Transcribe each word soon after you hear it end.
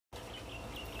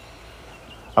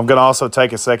I'm going to also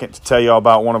take a second to tell you all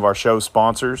about one of our show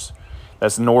sponsors.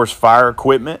 That's Norse Fire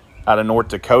Equipment out of North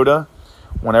Dakota.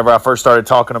 Whenever I first started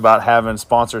talking about having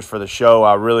sponsors for the show,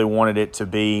 I really wanted it to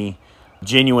be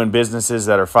genuine businesses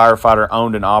that are firefighter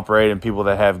owned and operated, and people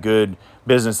that have good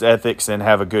business ethics and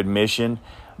have a good mission.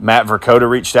 Matt Verkota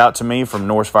reached out to me from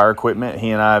Norse Fire Equipment.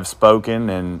 He and I have spoken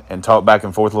and talked back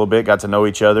and forth a little bit, got to know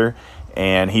each other,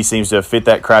 and he seems to fit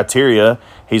that criteria.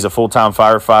 He's a full-time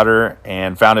firefighter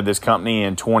and founded this company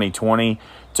in 2020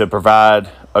 to provide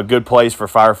a good place for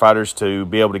firefighters to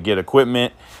be able to get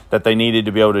equipment that they needed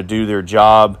to be able to do their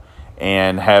job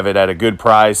and have it at a good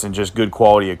price and just good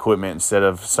quality equipment instead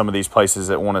of some of these places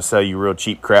that want to sell you real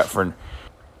cheap crap. For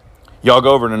y'all,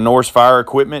 go over to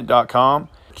NorseFireEquipment.com,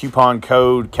 coupon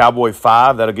code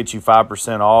Cowboy5. That'll get you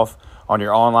 5% off on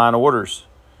your online orders.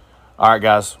 All right,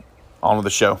 guys, on with the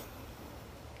show.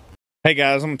 Hey,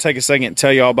 guys, I'm going to take a second and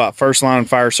tell you all about First Line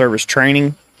Fire Service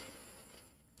Training.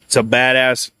 It's a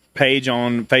badass page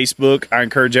on Facebook. I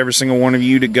encourage every single one of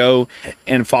you to go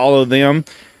and follow them.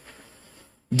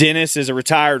 Dennis is a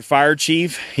retired fire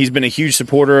chief. He's been a huge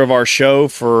supporter of our show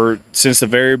since the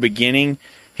very beginning.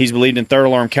 He's believed in Third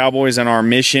Alarm Cowboys and our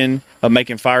mission of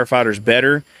making firefighters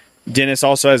better. Dennis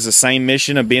also has the same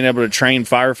mission of being able to train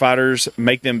firefighters,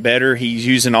 make them better. He's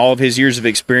using all of his years of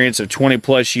experience of 20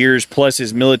 plus years, plus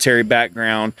his military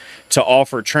background, to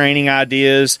offer training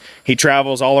ideas. He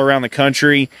travels all around the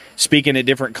country, speaking at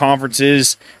different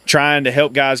conferences, trying to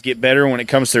help guys get better when it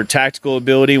comes to their tactical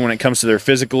ability, when it comes to their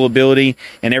physical ability,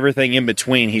 and everything in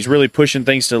between. He's really pushing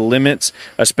things to the limits,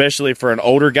 especially for an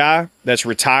older guy that's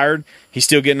retired. He's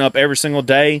still getting up every single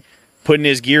day, putting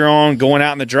his gear on, going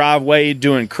out in the driveway,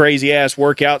 doing crazy-ass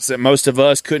workouts that most of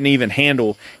us couldn't even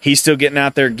handle. He's still getting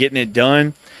out there, getting it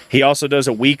done. He also does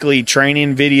a weekly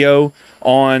training video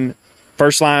on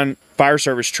First Line Fire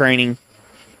Service Training,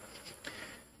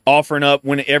 offering up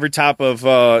every type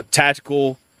of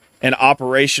tactical and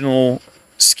operational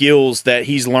skills that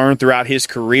he's learned throughout his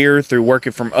career through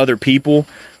working from other people.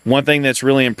 One thing that's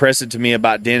really impressive to me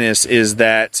about Dennis is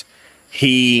that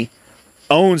he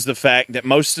owns the fact that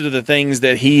most of the things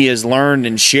that he has learned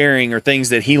and sharing are things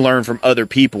that he learned from other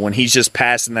people, and he's just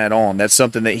passing that on. That's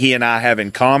something that he and I have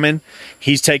in common.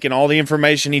 He's taken all the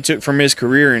information he took from his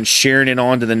career and sharing it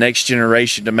on to the next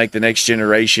generation to make the next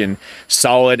generation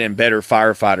solid and better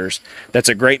firefighters. That's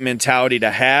a great mentality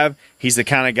to have. He's the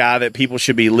kind of guy that people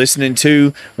should be listening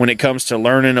to when it comes to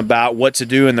learning about what to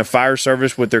do in the fire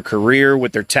service with their career,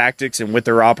 with their tactics, and with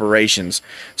their operations.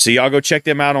 So y'all go check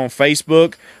them out on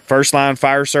Facebook, First Line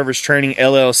Fire Service Training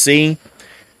LLC.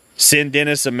 Send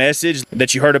Dennis a message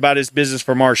that you heard about his business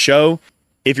from our show.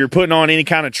 If you're putting on any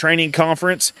kind of training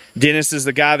conference, Dennis is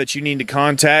the guy that you need to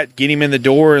contact. Get him in the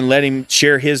door and let him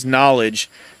share his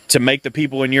knowledge to make the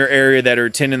people in your area that are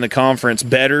attending the conference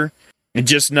better. And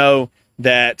just know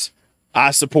that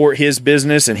I support his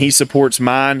business and he supports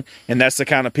mine, and that's the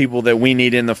kind of people that we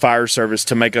need in the fire service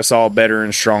to make us all better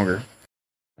and stronger.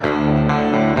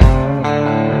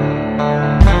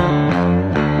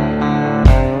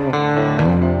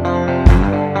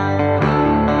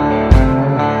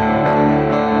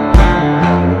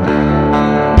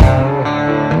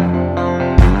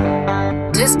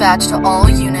 Dispatch to all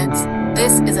units.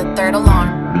 This is a third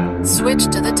alarm. Switch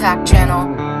to the TAC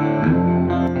channel.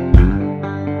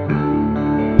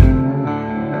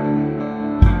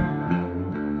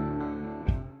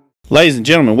 Ladies and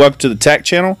gentlemen, welcome to the TAC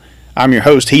channel. I'm your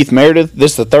host, Heath Meredith.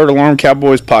 This is the Third Alarm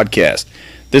Cowboys podcast.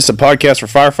 This is a podcast for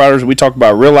firefighters. We talk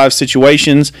about real-life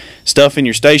situations, stuff in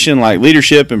your station like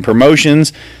leadership and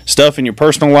promotions, stuff in your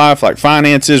personal life like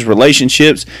finances,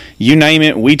 relationships, you name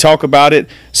it. We talk about it.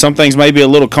 Some things may be a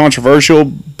little controversial,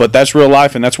 but that's real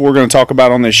life, and that's what we're going to talk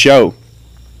about on this show.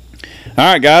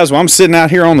 All right, guys, well, I'm sitting out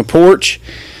here on the porch.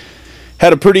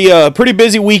 Had a pretty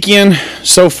busy weekend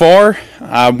so far.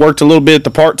 I worked a little bit at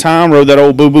the part-time, rode that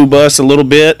old boo-boo bus a little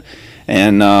bit,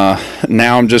 and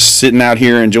now I'm just sitting out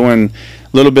here enjoying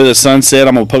a little bit of the sunset.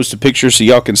 I'm going to post a picture so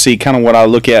y'all can see kind of what I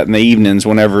look at in the evenings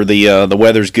whenever the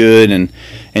weather's good and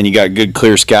you got good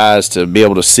clear skies to be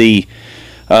able to see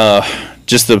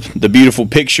just the beautiful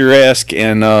picturesque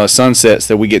and sunsets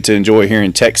that we get to enjoy here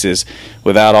in Texas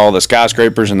without all the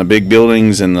skyscrapers and the big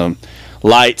buildings and the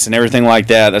lights and everything like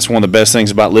that. That's one of the best things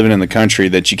about living in the country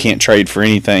that you can't trade for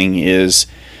anything is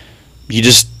you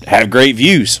just have great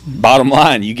views. Bottom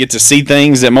line, you get to see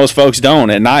things that most folks don't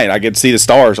at night. I get to see the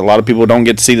stars. A lot of people don't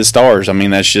get to see the stars. I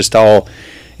mean, that's just all,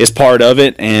 it's part of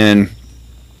it, and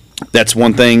that's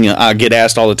one thing I get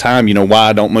asked all the time, why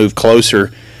I don't move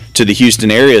closer to the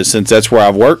Houston area since that's where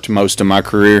I've worked most of my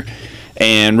career.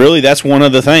 And really, that's one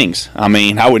of the things. I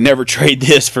mean, I would never trade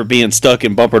this for being stuck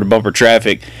in bumper-to-bumper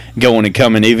traffic going and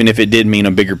coming, even if it did mean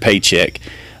a bigger paycheck.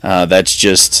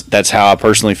 That's how I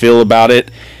personally feel about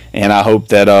it. And I hope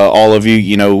that all of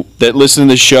you, that listen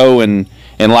to the show and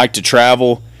like to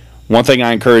travel, one thing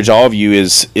I encourage all of you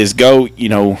is go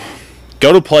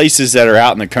to places that are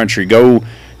out in the country. Go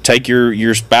take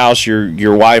your spouse,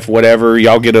 your wife, whatever.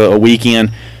 Y'all get a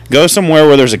weekend. Go somewhere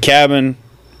where there's a cabin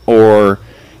or,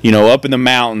 up in the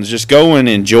mountains. Just go and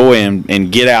enjoy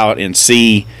and get out and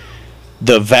see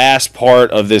the vast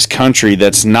part of this country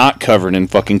that's not covered in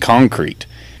fucking concrete.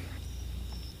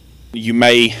 You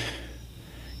may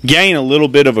gain a little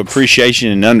bit of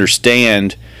appreciation and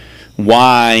understand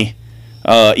why,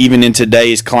 even in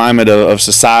today's climate of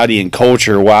society and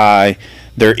culture, why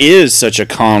there is such a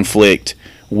conflict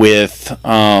with,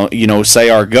 say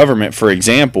our government, for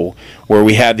example, where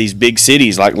we have these big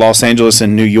cities like Los Angeles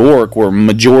and New York, where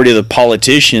majority of the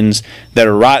politicians that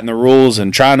are writing the rules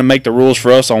and trying to make the rules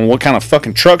for us on what kind of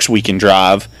fucking trucks we can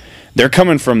drive, they're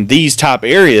coming from these top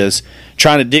areas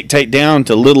trying to dictate down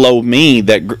to little old me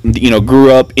that,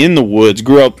 grew up in the woods,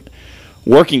 grew up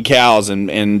working cows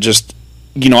and just,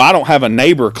 I don't have a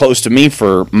neighbor close to me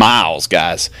for miles,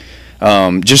 guys.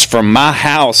 Just from my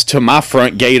house to my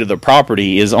front gate of the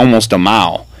property is almost a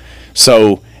mile.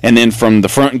 So, and then from the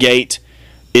front gate,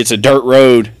 it's a dirt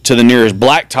road to the nearest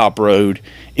blacktop road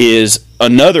is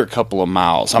another couple of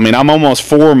miles. I mean, I'm almost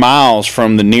 4 miles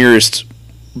from the nearest,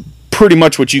 pretty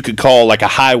much what you could call like a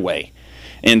highway.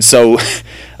 And so,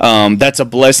 that's a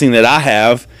blessing that I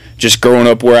have just growing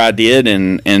up where I did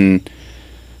and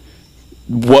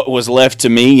what was left to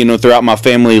me, throughout my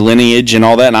family lineage and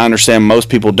all that. And I understand most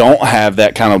people don't have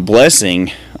that kind of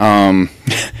blessing,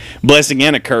 blessing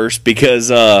and a curse, because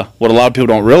what a lot of people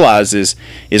don't realize is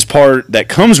part that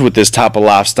comes with this type of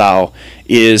lifestyle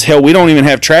is, hell, we don't even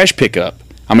have trash pickup.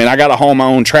 I mean, I got to haul my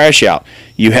own trash out.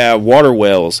 You have water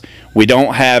wells. We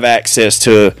don't have access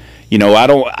to,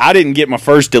 I didn't get my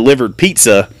first delivered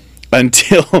pizza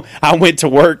until I went to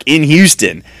work in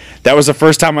Houston. That was the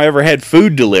first time I ever had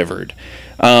food delivered.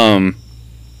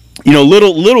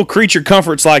 Little creature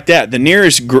comforts like that. The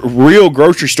nearest real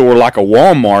grocery store, like a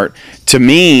Walmart, to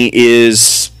me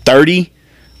is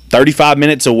 35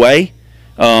 minutes away,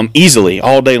 easily,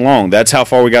 all day long. That's how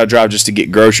far we got to drive just to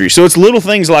get groceries. So it's little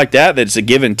things like that that's a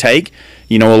give and take.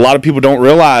 A lot of people don't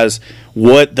realize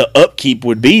what the upkeep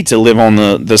would be to live on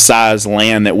the size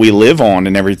land that we live on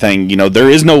and everything.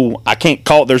 There's no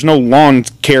lawn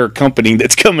care company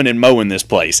that's coming and mowing this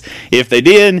place. If they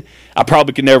did, I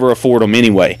probably could never afford them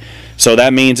anyway. So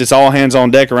that means it's all hands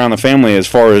on deck around the family as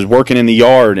far as working in the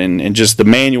yard and just the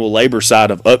manual labor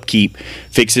side of upkeep,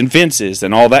 fixing fences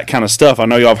and all that kind of stuff. I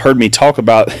know y'all have heard me talk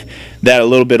about that a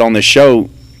little bit on the show.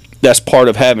 That's part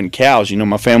of having cows.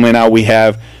 My family and I, we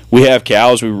have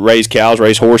cows. We raise cows,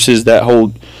 raise horses, that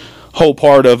whole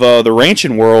part of the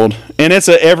ranching world. And it's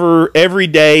a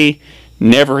everyday,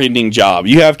 never-ending job.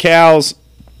 You have cows.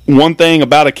 One thing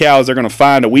about a cow is they're going to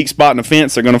find a weak spot in the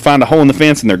fence. They're going to find a hole in the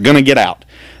fence, and they're going to get out.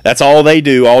 That's all they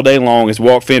do all day long is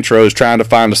walk fence rows trying to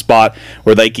find a spot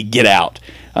where they could get out.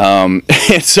 And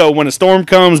so when a storm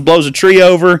comes, blows a tree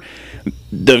over,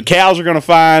 the cows are going to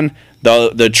find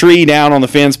the tree down on the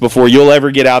fence before you'll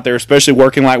ever get out there, especially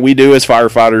working like we do as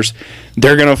firefighters.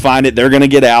 They're going to find it. They're going to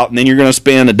get out, and then you're going to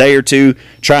spend a day or two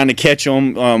trying to catch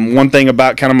them. One thing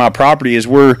about kind of my property is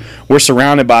we're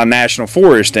surrounded by national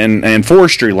forest and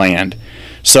forestry land.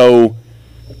 So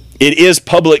it is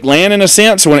public land in a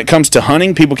sense. When it comes to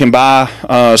hunting, people can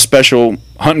buy special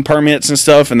hunting permits and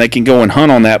stuff, and they can go and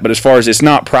hunt on that. But as far as it's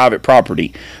not private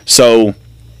property, so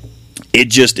it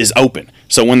just is open.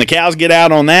 So when the cows get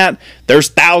out on that, there's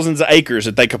thousands of acres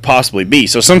that they could possibly be.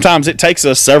 So sometimes it takes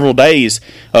us several days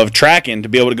of tracking to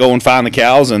be able to go and find the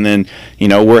cows, and then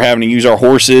we're having to use our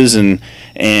horses and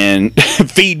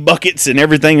feed buckets and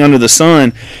everything under the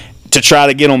sun to try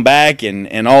to get them back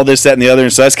and all this, that, and the other.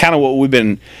 And so that's kind of what we've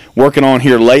been working on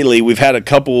here lately. We've had a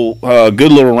couple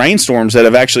good little rainstorms that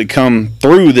have actually come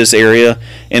through this area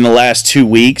in the last 2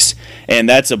 weeks, and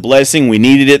that's a blessing. We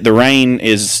needed it. The rain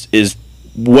is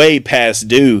way past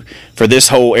due for this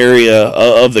whole area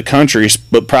of the country,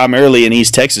 but primarily in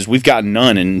East Texas. We've gotten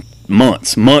none in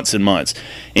months and months.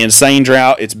 Insane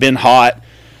drought. It's been hot,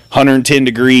 110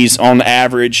 degrees on the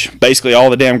average. Basically all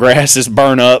the damn grass is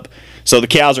burnt up. So the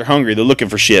cows are hungry. They're looking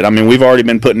for shit. I mean, we've already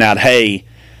been putting out hay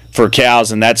for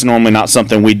cows, and that's normally not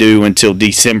something we do until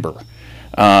December.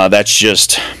 That's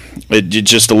just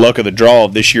the luck of the draw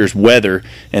of this year's weather.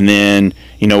 And then,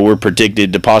 we're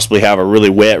predicted to possibly have a really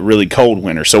wet, really cold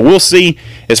winter. So we'll see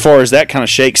as far as that kind of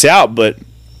shakes out. But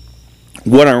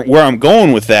where I'm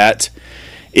going with that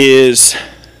is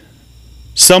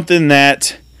something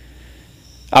that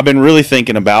I've been really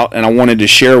thinking about, and I wanted to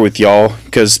share with y'all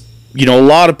because, a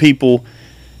lot of people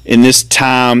in this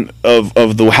time of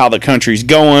how the country's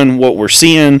going, what we're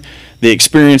seeing, the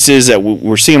experiences that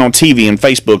we're seeing on TV and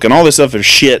Facebook and all this stuff is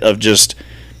shit of just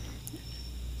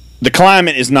the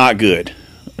climate is not good.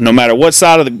 No matter what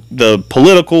side of the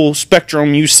political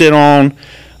spectrum you sit on,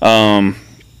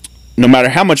 no matter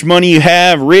how much money you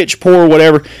have, rich, poor,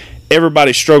 whatever,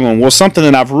 everybody's struggling. Well, something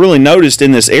that I've really noticed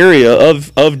in this area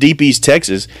of Deep East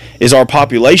Texas is our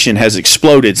population has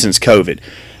exploded since COVID.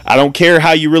 I don't care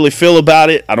how you really feel about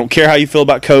it. I don't care how you feel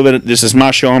about COVID. This is my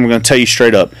show. I'm going to tell you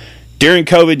straight up. During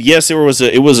COVID, yes, it was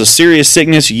a serious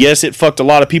sickness. Yes, it fucked a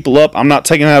lot of people up. I'm not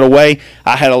taking that away.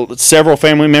 I had several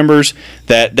family members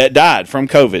that died from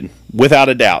COVID, without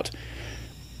a doubt.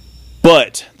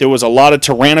 But there was a lot of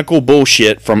tyrannical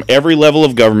bullshit from every level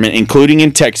of government, including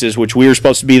in Texas, which we were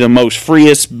supposed to be the most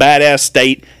freest, badass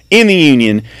state in the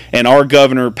union. And our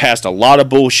governor passed a lot of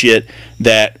bullshit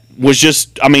that was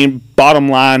just, bottom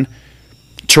line,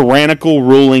 tyrannical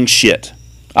ruling shit.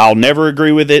 I'll never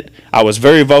agree with it. I was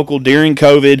very vocal during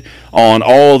COVID on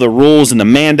all the rules and the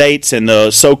mandates and the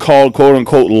so-called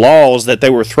quote-unquote laws that they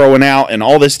were throwing out and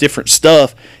all this different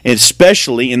stuff,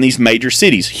 especially in these major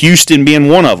cities, Houston being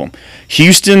one of them.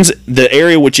 Houston's the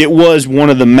area which it was one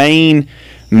of the main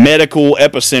medical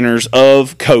epicenters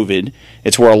of COVID.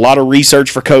 It's where a lot of research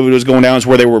for COVID was going down. It's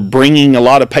where they were bringing a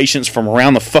lot of patients from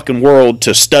around the fucking world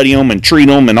to study them and treat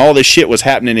them, and all this shit was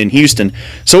happening in Houston.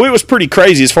 So it was pretty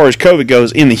crazy as far as COVID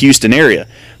goes in the Houston area.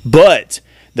 But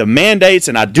the mandates,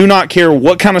 and I do not care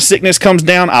what kind of sickness comes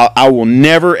down, I will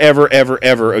never, ever, ever,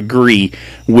 ever agree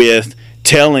with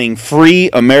telling free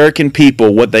American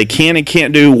people what they can and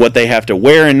can't do, what they have to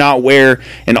wear and not wear,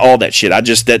 and all that shit.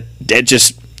 That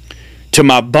just, to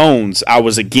my bones, I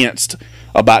was against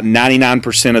about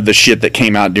 99% of the shit that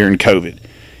came out during COVID.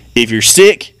 If you're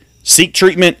sick, seek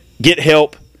treatment, get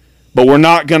help, but we're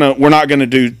not gonna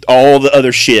do all the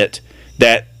other shit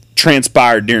that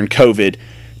transpired during COVID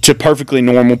to perfectly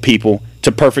normal people,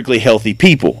 to perfectly healthy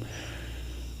people.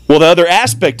 Well, the other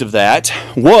aspect of that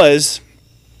was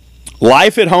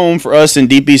life at home for us in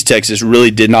Deep East Texas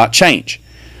really did not change.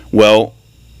 Well,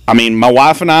 my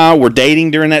wife and I were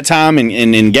dating during that time and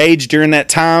engaged during that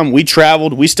time. We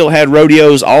traveled. We still had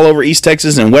rodeos all over East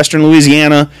Texas and western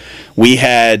Louisiana. We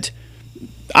had,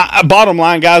 bottom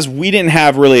line, guys, we didn't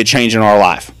have really a change in our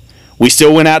life. We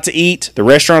still went out to eat. The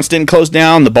restaurants didn't close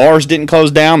down. The bars didn't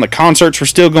close down. The concerts were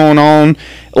still going on.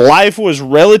 Life was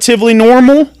relatively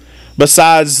normal.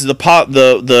 Besides,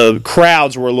 the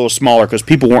crowds were a little smaller because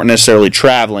people weren't necessarily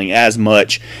traveling as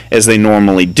much as they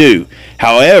normally do.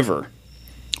 However,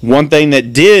 one thing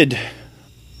that did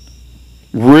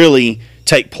really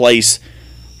take place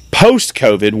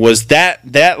post-COVID was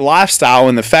that lifestyle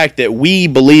and the fact that we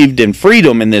believed in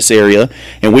freedom in this area,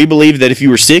 and we believed that if you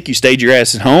were sick, you stayed your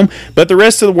ass at home, but the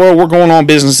rest of the world, we're going on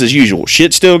business as usual.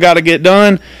 Shit still got to get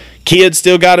done, kids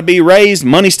still got to be raised,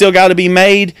 money still got to be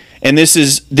made, and this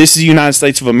is the United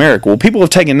States of America. Well, people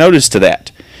have taken notice to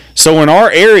that. So in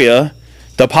our area,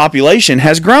 the population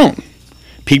has grown.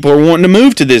 People are wanting to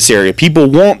move to this area. People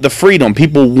want the freedom.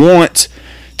 People want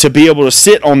to be able to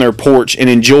sit on their porch and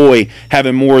enjoy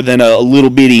having more than a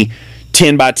little bitty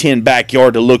 10 by 10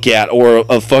 backyard to look at, or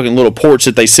a fucking little porch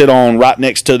that they sit on right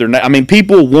next to their...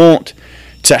 people want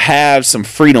to have some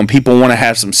freedom. People want to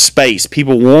have some space.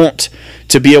 People want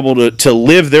to be able to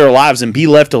live their lives and be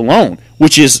left alone,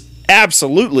 which is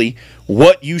absolutely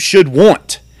what you should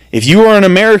want. If you are an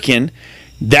American,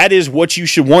 that is what you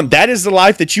should want. That is the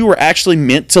life that you were actually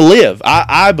meant to live.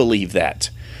 I believe that.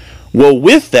 Well,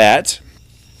 with that,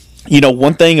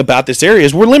 one thing about this area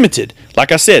is we're limited.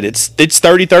 Like I said, it's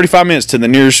 30, 35 minutes to the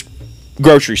nearest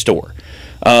grocery store.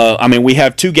 We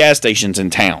have 2 gas stations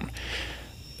in town.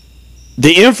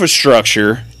 The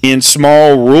infrastructure in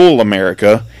small rural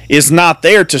America is not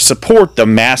there to support the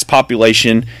mass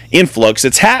population influx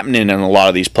that's happening in a lot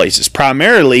of these places,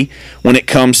 primarily when it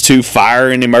comes to fire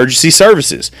and emergency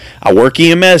services. I work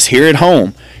EMS here at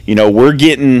home. We're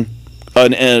getting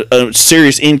a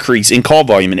serious increase in call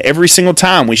volume, and every single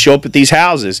time we show up at these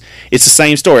houses, it's the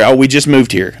same story. Oh, we just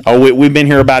moved here. Oh, we've been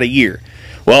here about a year.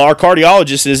 Well, our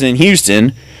cardiologist is in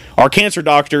Houston. Our cancer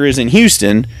doctor is in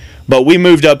Houston, but we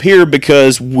moved up here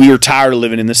because we're tired of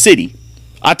living in the city.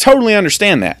 I totally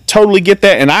understand that. Totally get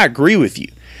that, and I agree with you.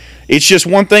 It's just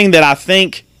one thing that I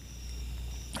think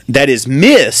that is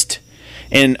missed,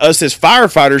 and us as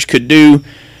firefighters could do,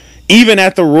 even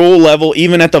at the rural level,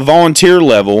 even at the volunteer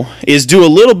level, is do a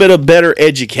little bit of better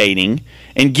educating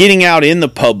and getting out in the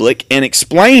public and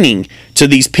explaining to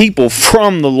these people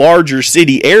from the larger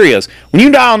city areas. When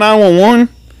you dial 911,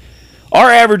 our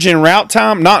average in route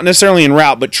time, not necessarily in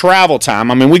route, but travel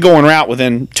time, I mean, we go en route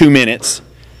within 2 minutes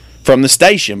from the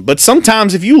station. But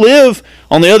sometimes if you live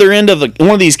on the other end of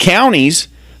one of these counties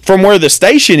from where the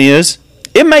station is,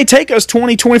 it may take us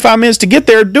 20, 25 minutes to get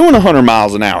there doing 100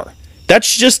 miles an hour.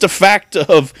 That's just a fact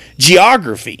of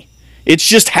geography. It's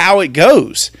just how it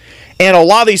goes. And a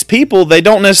lot of these people, they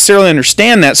don't necessarily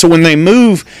understand that. So when they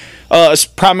move,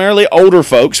 primarily older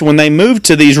folks, when they move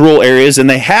to these rural areas and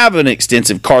they have an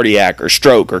extensive cardiac or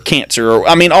stroke or cancer, or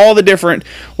I mean all the different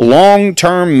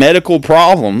long-term medical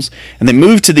problems, and they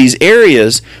move to these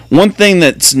areas, one thing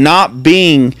that's they're not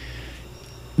being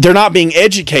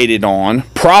educated on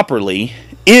properly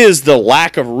is the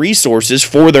lack of resources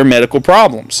for their medical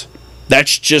problems.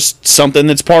 That's just something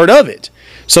that's part of it.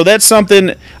 So that's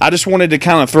something I just wanted to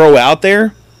kind of throw out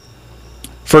there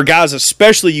for guys,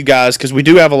 especially you guys, because we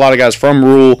do have a lot of guys from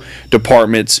rural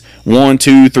departments, 1,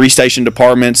 2, 3 station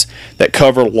departments that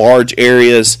cover large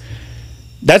areas.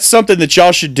 That's something that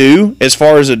y'all should do as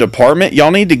far as a department. Y'all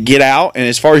need to get out, and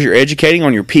as far as you're educating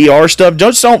on your PR stuff,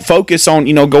 just don't focus on,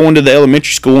 going to the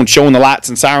elementary school and showing the lights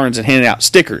and sirens and handing out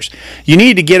stickers. You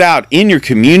need to get out in your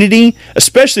community,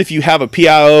 especially if you have a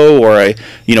PIO or a,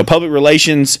 public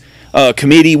relations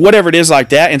committee, whatever it is like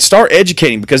that, and start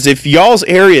educating. Because if y'all's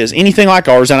area is anything like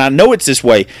ours, and I know it's this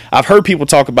way, I've heard people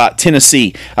talk about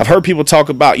Tennessee, I've heard people talk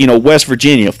about West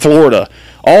Virginia, Florida,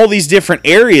 all these different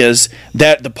areas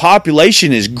that the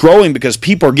population is growing because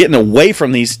people are getting away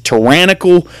from these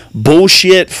tyrannical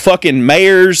bullshit fucking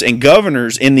mayors and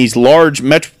governors in these large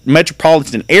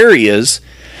metropolitan areas.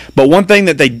 But one thing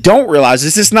that they don't realize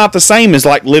is it's not the same as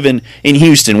like living in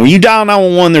Houston. When you dial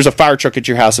 911, there's a fire truck at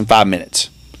your house in 5 minutes.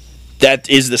 That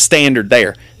is the standard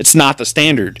there. It's not the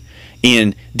standard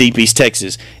in Deep East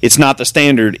Texas. It's not the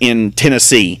standard in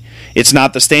Tennessee. It's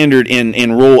not the standard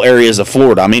in rural areas of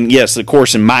Florida. I mean, yes, of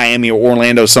course, in Miami or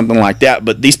Orlando, something like that.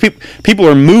 But these people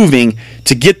are moving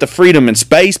to get the freedom and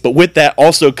space, but with that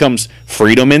also comes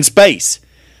freedom and space.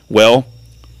 Well,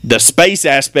 the space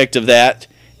aspect of that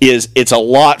is it's a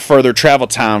lot further travel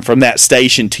time from that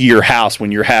station to your house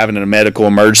when you're having a medical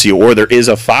emergency or there is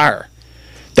a fire.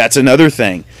 That's another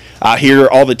thing. I hear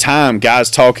all the time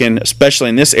guys talking, especially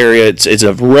in this area, it's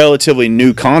a relatively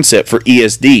new concept for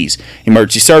ESDs,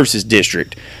 Emergency Services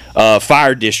District.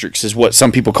 Fire districts is what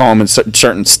some people call them in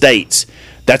certain states.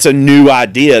 That's a new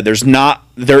idea.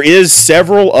 There is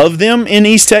several of them in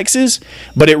East Texas,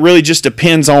 but it really just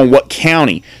depends on what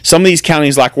county. Some of these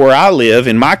counties, like where I live,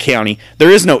 in my county,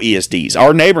 there is no ESDs.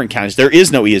 Our neighboring counties, there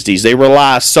is no ESDs. They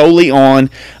rely solely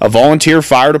on a volunteer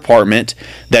fire department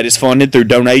that is funded through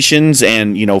donations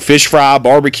and, fish fry,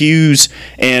 barbecues,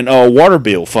 and water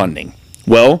bill funding.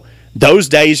 Well, those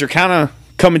days are kind of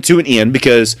coming to an end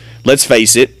because, let's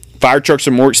face it, fire trucks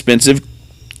are more expensive.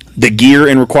 The gear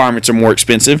and requirements are more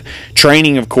expensive.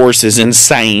 Training, of course, is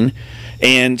insane.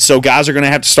 And so guys are going to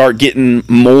have to start getting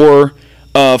more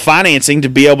financing to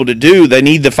be able to do. They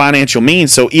need the financial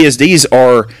means. So ESDs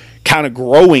are kind of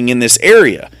growing in this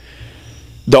area.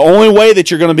 The only way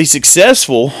that you're going to be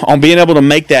successful on being able to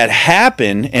make that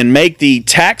happen and make the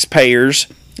taxpayers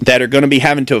that are going to be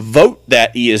having to vote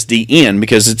that ESD in,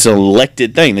 because it's an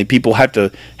elected thing. The people have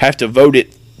to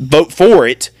vote for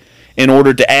it in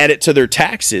order to add it to their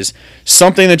taxes.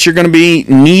 Something that you're going to be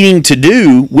needing to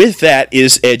do with that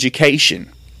is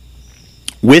education.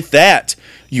 With that,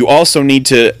 you also need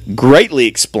to greatly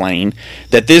explain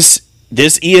that this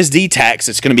ESD tax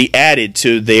that's going to be added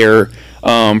to their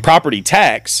property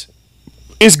tax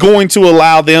is going to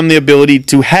allow them the ability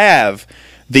to have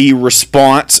the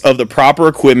response of the proper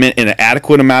equipment in an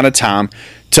adequate amount of time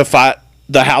to fight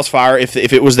the house fire if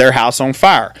it was their house on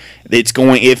fire. It's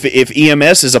going if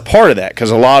EMS is a part of that, because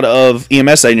a lot of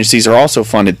EMS agencies are also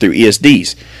funded through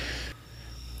ESDs.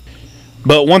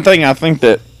 But one thing I think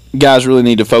that guys really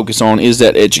need to focus on is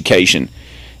that education.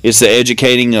 It's the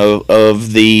educating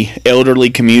of the elderly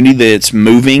community that's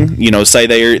moving. Say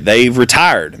they've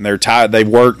retired and they've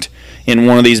worked in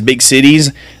one of these big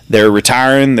cities. They're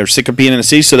retiring. They're sick of being in the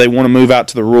city, so they want to move out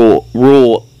to the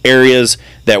rural areas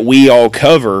that we all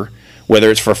cover. Whether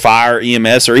it's for fire,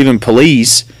 EMS, or even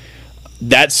police,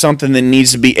 that's something that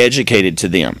needs to be educated to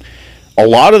them. A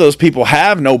lot of those people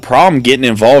have no problem getting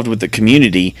involved with the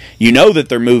community. You know that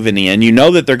they're moving in. You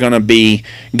know that they're going to be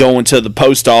going to the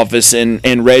post office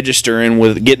and registering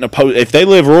with getting a post. If they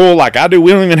live rural like I do,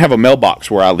 we don't even have a mailbox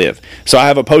where I live. So I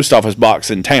have a post office box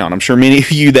in town. I'm sure many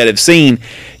of you that have seen,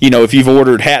 if you've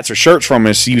ordered hats or shirts from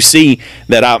us, you see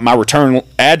that my return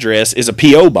address is a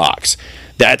P.O. box.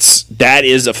 That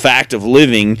is a fact of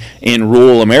living in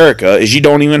rural America, is you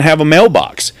don't even have a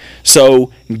mailbox.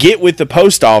 So get with the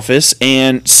post office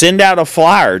and send out a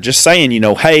flyer just saying,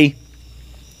 hey,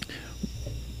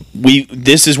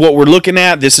 this is what we're looking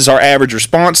at. This is our average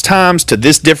response times to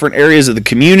this different areas of the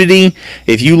community.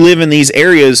 If you live in these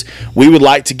areas, we would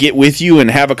like to get with you and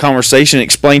have a conversation,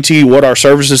 explain to you what our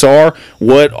services are,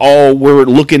 what all we're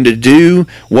looking to do,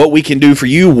 what we can do for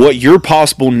you, what your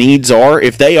possible needs are.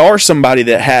 If they are somebody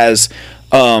that has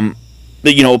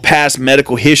past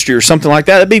medical history or something like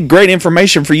that, that'd be great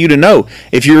information for you to know.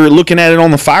 If you're looking at it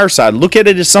on the fire side, look at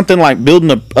it as something like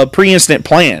building a pre-incident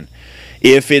plan.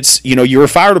 If it's, you're a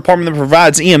fire department that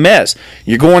provides EMS,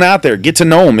 you're going out there, get to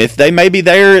know them. If they may be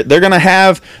there, they're going to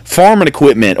have farming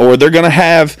equipment, or they're going to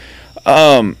have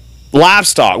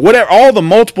livestock, whatever, all the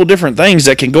multiple different things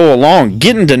that can go along.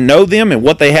 Getting to know them and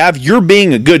what they have, you're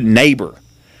being a good neighbor.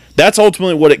 That's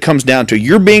ultimately what it comes down to.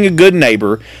 You're being a good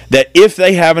neighbor, that if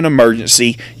they have an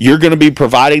emergency, you're going to be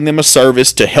providing them a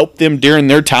service to help them during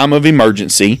their time of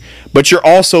emergency, but you're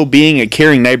also being a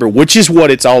caring neighbor, which is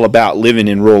what it's all about living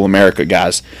in rural America,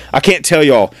 guys. I can't tell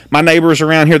y'all, my neighbors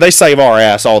around here, they save our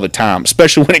ass all the time,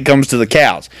 especially when it comes to the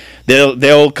cows.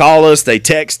 They'll call us, they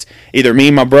text either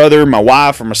me, my brother, my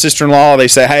wife, or my sister-in-law. They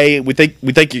say, hey, we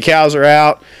think your cows are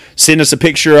out, send us a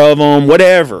picture of them,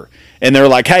 whatever. And they're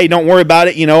like, hey, don't worry about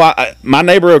it. My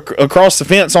neighbor across the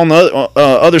fence on the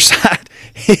other side,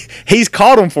 he's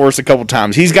caught them for us a couple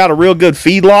times. He's got a real good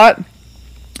feedlot,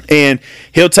 and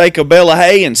he'll take a bale of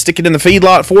hay and stick it in the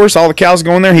feedlot for us. All the cows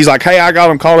go in there. He's like, hey, I got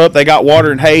them caught up. They got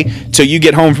water and hay till you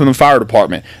get home from the fire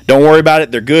department. Don't worry about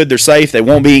it. They're good. They're safe. They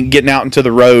won't be getting out into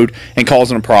the road and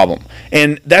causing a problem.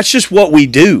 And that's just what we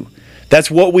do. That's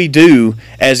what we do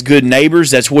as good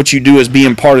neighbors. That's what you do as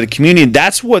being part of the community. And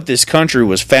that's what this country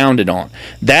was founded on.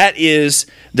 That is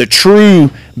the true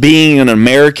being an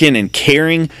American and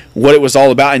caring, what it was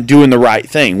all about, and doing the right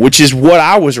thing, which is what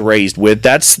I was raised with.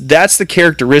 That's the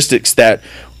characteristics that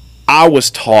I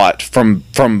was taught from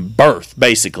birth,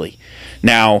 basically.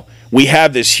 Now, we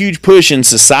have this huge push in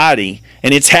society,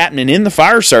 and it's happening in the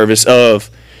fire service of,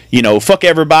 fuck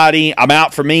everybody, I'm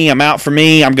out for me, I'm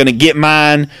going to get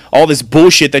mine, all this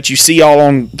bullshit that you see all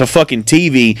on the fucking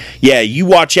TV. Yeah, you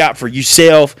watch out for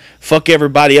yourself, fuck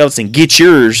everybody else, and get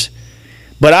yours.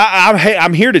 But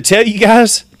I'm here to tell you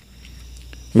guys,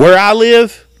 where I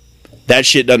live, that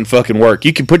shit doesn't fucking work.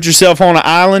 You can put yourself on an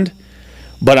island,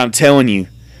 but I'm telling you,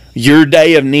 your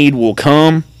day of need will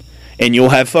come, and you'll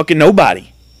have fucking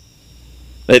nobody.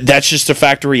 That's just a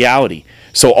fact of reality.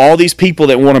 So all these people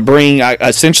that want to bring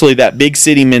essentially that big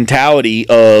city mentality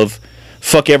of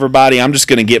fuck everybody, I'm just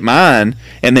going to get mine,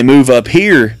 and they move up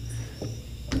here,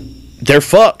 they're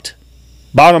fucked.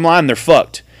 Bottom line, they're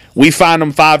fucked. We find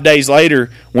them 5 days later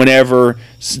whenever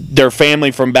their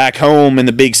family from back home in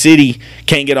the big city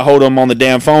can't get a hold of them on the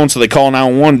damn phone, so they call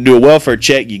 911 to do a welfare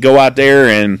check. You go out there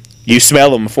and you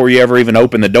smell them before you ever even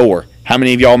open the door. How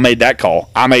many of y'all made that call?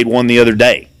 I made one the other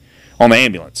day on the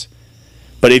ambulance.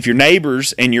 But if you're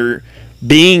neighbors and you're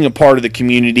being a part of the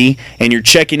community and you're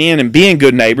checking in and being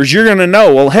good neighbors, you're going to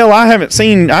know, well, hell, I hadn't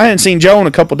seen Joe in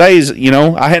a couple days,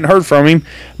 I hadn't heard from him.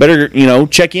 Better,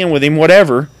 check in with him,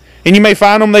 whatever. And you may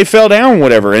find them, they fell down,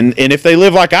 whatever. And if they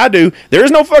live like I do, there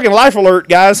is no fucking Life Alert,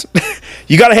 guys.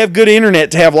 You got to have good internet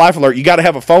to have Life Alert. You got to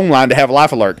have a phone line to have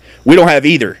Life Alert. We don't have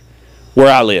either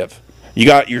where I live. You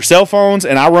got your cell phones,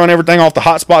 and I run everything off the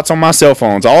hotspots on my cell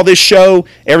phones. All this show,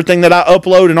 everything that I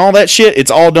upload and all that shit, it's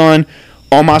all done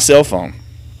on my cell phone.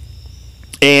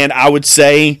 And I would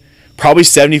say probably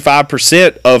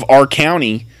 75% of our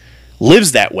county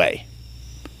lives that way.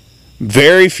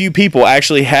 Very few people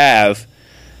actually have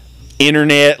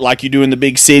internet like you do in the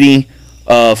big city,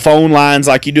 phone lines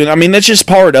like you do. I mean, that's just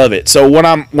part of it. So what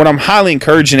I'm highly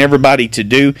encouraging everybody to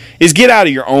do is get out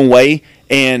of your own way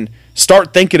and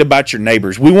start thinking about your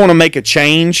neighbors. We want to make a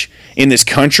change in this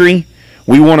country.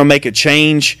 We want to make a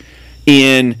change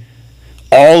in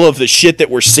all of the shit that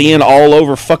we're seeing all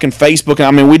over fucking Facebook.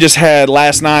 I mean,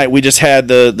 last night we just had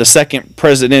the second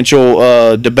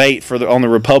presidential debate on the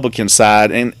Republican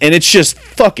side, and it's just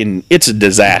it's a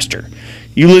disaster.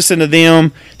 You listen to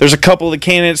them, there's a couple of the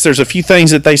candidates, there's a few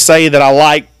things that they say that I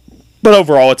like, but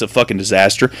overall, it's a fucking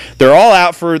disaster. They're all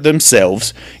out for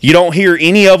themselves. You don't hear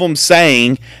any of them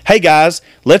saying, hey guys,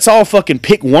 let's all fucking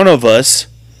pick one of us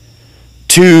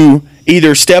to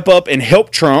either step up and help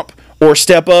Trump or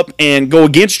step up and go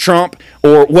against Trump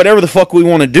or whatever the fuck we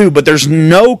want to do, but there's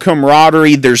no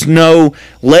camaraderie. There's no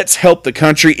let's help the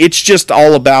country. It's just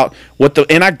all about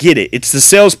and I get it. It's the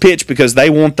sales pitch because they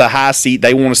want the high seat.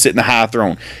 They want to sit in the high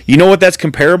throne. You know what that's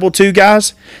comparable to,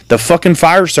 guys? The fucking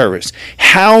fire service.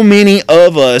 How many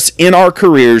of us in our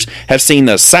careers have seen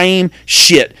the same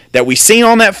shit that we seen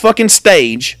on that fucking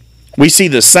stage? We see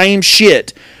the same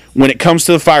shit when it comes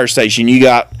to the fire station. You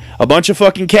got a bunch of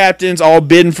fucking captains all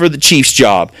bidding for the chief's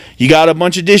job. You got a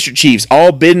bunch of district chiefs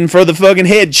all bidding for the fucking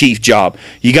head chief job.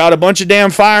 You got a bunch of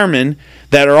damn firemen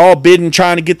that are all bidding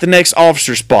trying to get the next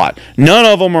officer spot. None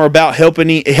of them are about helping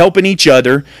each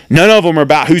other. None of them are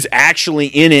about who's actually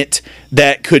in it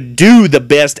that could do the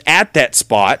best at that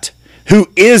spot. Who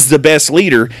is the best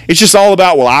leader? It's just all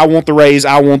about, well, I want the raise,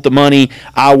 I want the money,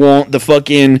 I want the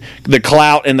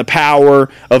clout and the power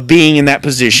of being in that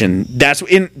position.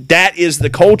 That is the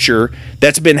culture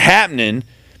that's been happening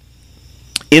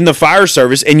in the fire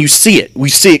service, and you see it. We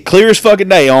see it clear as fucking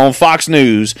day on Fox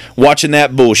News watching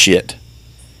that bullshit.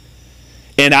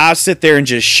 And I sit there and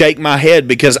just shake my head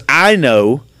because I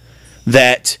know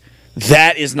that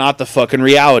is not the fucking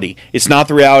reality. It's not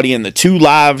the reality in the two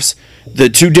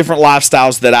different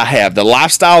lifestyles that I have. The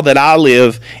lifestyle that I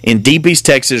live in Deep East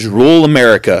Texas, rural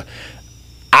America,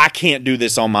 I can't do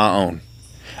this on my own.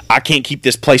 I can't keep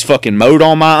this place fucking mowed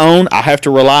on my own. I have to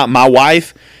rely on my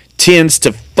wife tends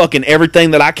to fucking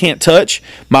everything that I can't touch.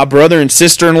 My brother and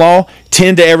sister-in-law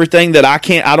tend to everything that I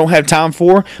don't have time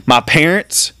for. My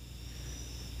parents,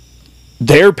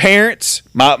 their parents,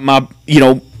 my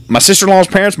sister-in-law's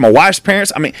parents, my wife's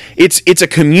parents. I mean, it's a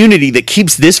community that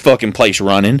keeps this fucking place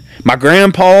running. My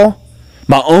grandpa,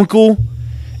 my uncle,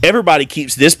 everybody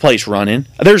keeps this place running.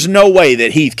 There's no way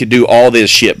that Heath could do all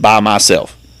this shit by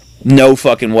myself. No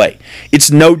fucking way. It's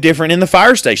no different in the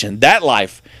fire station. That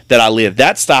life that I live,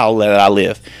 that style that I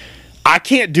live, I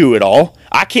can't do it all.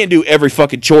 I can't do every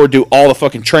fucking chore, do all the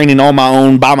fucking training on my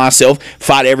own by myself,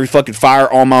 fight every fucking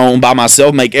fire on my own by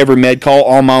myself, make every med call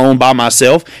on my own by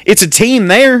myself. It's a team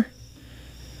there.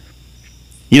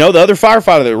 You know, the other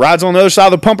firefighter that rides on the other side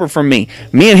of the pumper from me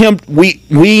and him,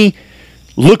 we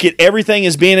look at everything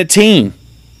as being a team.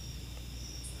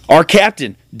 Our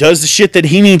captain does the shit that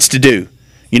he needs to do.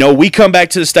 You know, we come back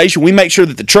to the station, we make sure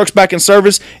that the truck's back in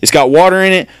service, it's got water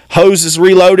in it, hose is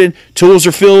reloaded, tools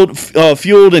are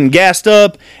fueled and gassed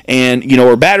up, and, you know,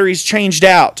 our batteries changed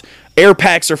out, air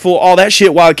packs are full, all that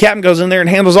shit, while the captain goes in there and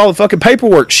handles all the fucking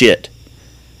paperwork shit.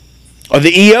 Or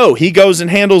the EO, he goes and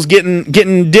handles getting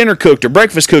dinner cooked or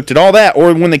breakfast cooked and all that.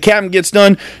 Or when the captain gets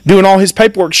done doing all his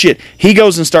paperwork shit, he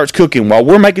goes and starts cooking while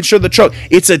we're making sure the truck.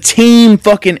 It's a team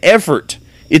fucking effort.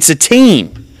 It's a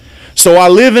team. So I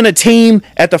live in a team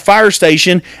at the fire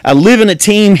station. I live in a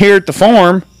team here at the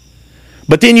farm.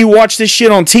 But then you watch this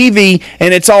shit on TV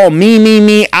and it's all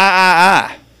me,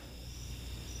 I.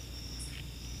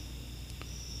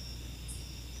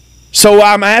 So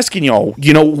I'm asking y'all,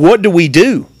 you know, what do we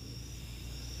do?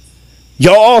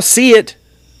 Y'all all see it.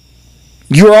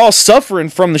 You're all suffering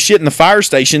from the shit in the fire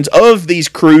stations of these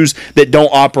crews that don't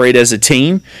operate as a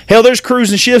team. Hell, there's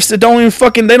crews and shifts that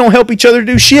they don't help each other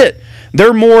do shit.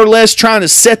 They're more or less trying to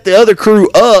set the other crew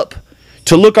up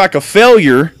to look like a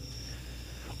failure,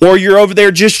 or you're over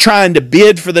there just trying to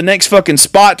bid for the next fucking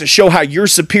spot to show how you're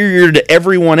superior to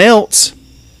everyone else.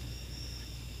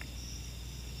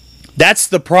 That's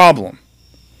the problem.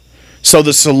 So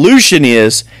the solution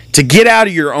is to get out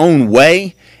of your own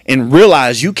way and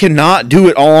realize you cannot do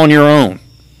it all on your own.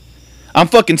 I'm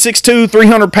fucking 6'2",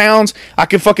 300 pounds. I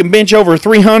can fucking bench over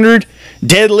 300,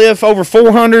 deadlift over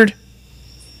 400,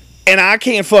 and I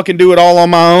can't fucking do it all on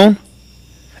my own.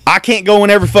 I can't go in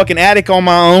every fucking attic on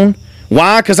my own.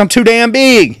 Why? Because I'm too damn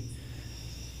big.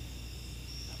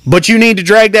 But you need to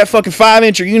drag that fucking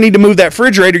 5-inch, or you need to move that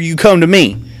refrigerator, you come to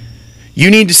me. You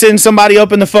need to send somebody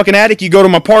up in the fucking attic, you go to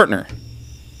my partner.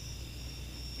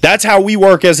 That's how we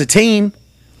work as a team.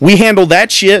 We handle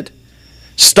that shit.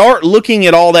 Start looking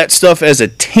at all that stuff as a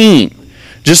team,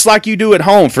 just like you do at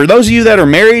home. For those of you that are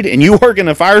married and you work in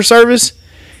the fire service,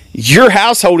 your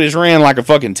household is ran like a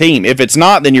fucking team. If it's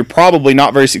not, then you're probably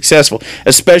not very successful,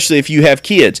 especially if you have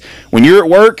kids. When you're at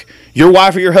work, your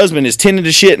wife or your husband is tending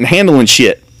to shit and handling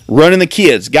shit, running the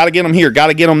kids. Got to get them here, got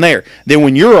to get them there. Then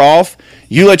when you're off,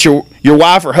 you let your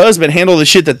wife or husband handle the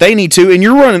shit that they need to, and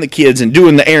you're running the kids and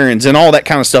doing the errands and all that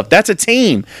kind of stuff. That's a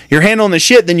team. You're handling the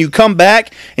shit. Then you come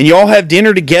back and you all have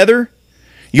dinner together.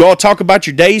 You all talk about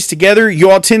your days together.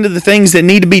 You all tend to the things that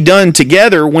need to be done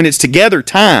together when it's together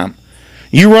time.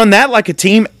 You run that like a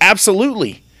team?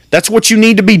 Absolutely. That's what you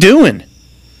need to be doing.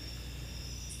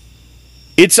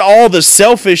 It's all the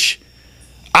selfish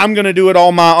I'm going to do it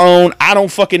all my own. I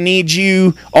don't fucking need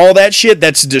you. All that shit,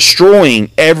 that's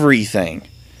destroying everything.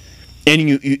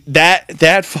 And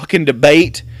that fucking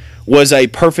debate was a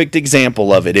perfect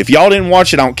example of it. If y'all didn't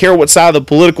watch it, I don't care what side of the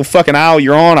political fucking aisle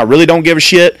you're on. I really don't give a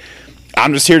shit.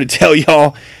 I'm just here to tell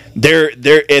y'all, they're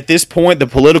at this point, the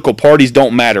political parties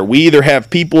don't matter. We either have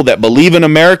people that believe in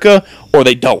America or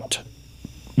they don't.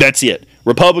 That's it.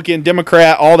 Republican,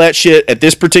 Democrat, all that shit at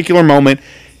this particular moment.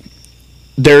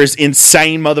 There's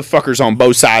insane motherfuckers on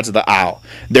both sides of the aisle.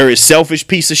 There is selfish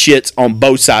piece of shits on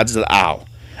both sides of the aisle.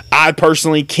 I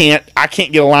personally can't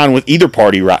get aligned with either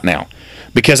party right now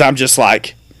because I'm just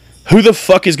like, who the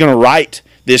fuck is going to right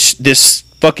this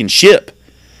fucking ship?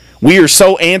 We are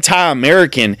so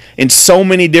anti-American in so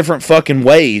many different fucking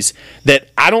ways that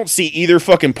I don't see either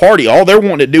fucking party. All they're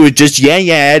wanting to do is just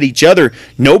yeah at each other.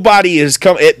 Nobody is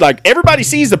like everybody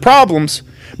sees the problems,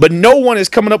 but no one is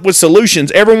coming up with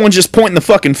solutions. Everyone's just pointing the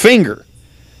fucking finger.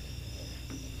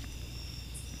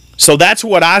 So that's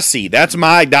what I see. That's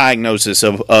my diagnosis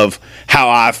of how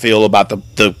I feel about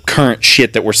the current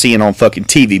shit that we're seeing on fucking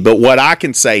TV. But what I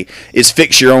can say is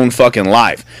fix your own fucking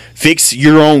life. Fix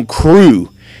your own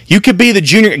crew. You could be the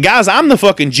junior. Guys, I'm the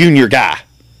fucking junior guy.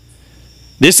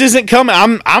 This isn't coming.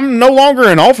 I'm no longer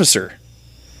an officer.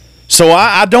 So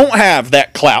I don't have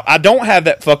that clout. I don't have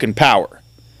that fucking power.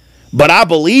 But I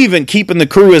believe in keeping the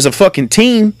crew as a fucking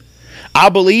team. I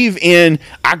believe in,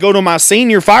 I go to my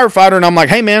senior firefighter and I'm like,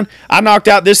 hey man, I knocked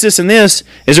out this, and this.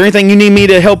 Is there anything you need me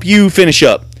to help you finish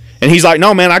up? And he's like,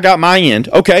 no man, I got my end.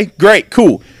 Okay, great,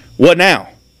 cool. What now?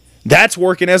 That's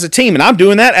working as a team. And I'm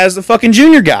doing that as the fucking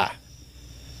junior guy.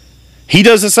 He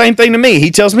does the same thing to me.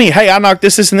 He tells me, hey, I knocked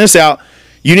this, and this out.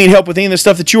 You need help with any of the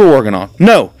stuff that you were working on?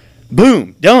 No.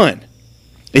 Boom. Done.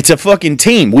 It's a fucking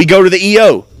team. We go to the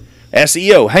EO. Ask the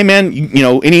EO, hey man, you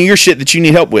know, any of your shit that you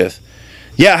need help with?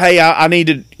 Yeah, hey, I need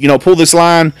to, you know, pull this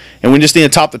line, and we just need to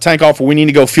top the tank off, or we need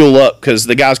to go fuel up because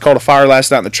the guys caught a fire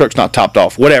last night and the truck's not topped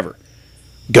off. Whatever.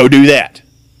 Go do that.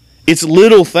 It's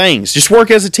little things. Just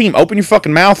work as a team. Open your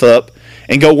fucking mouth up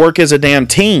and go work as a damn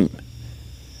team.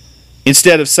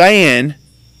 Instead of saying,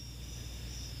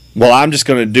 well, I'm just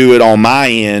going to do it on my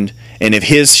end, and if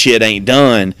his shit ain't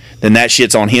done, then that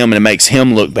shit's on him and it makes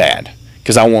him look bad.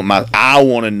 Because I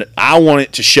want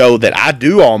it to show that I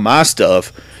do all my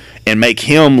stuff and make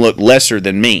him look lesser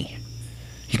than me.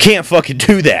 You can't fucking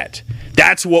do that.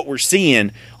 That's what we're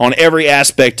seeing on every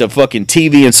aspect of fucking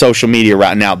TV and social media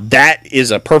right now. That is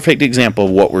a perfect example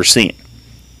of what we're seeing.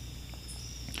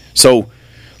 So,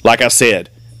 like I said,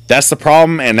 that's the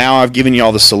problem, and now I've given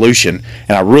y'all the solution.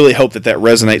 And I really hope that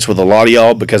resonates with a lot of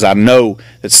y'all, because I know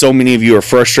that so many of you are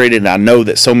frustrated, and I know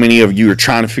that so many of you are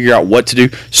trying to figure out what to do.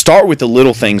 Start with the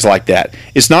little things like that.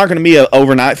 It's not going to be an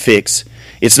overnight fix.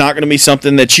 It's not going to be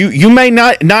something that you may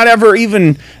not ever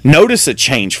even notice a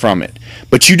change from it.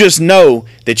 But you just know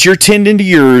that you're tending to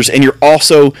yours, and you're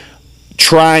also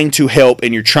trying to help,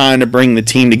 and you're trying to bring the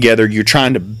team together. You're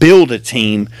trying to build a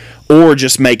team or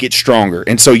just make it stronger.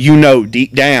 And so you know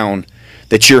deep down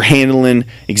that you're handling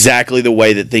exactly the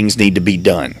way that things need to be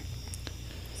done.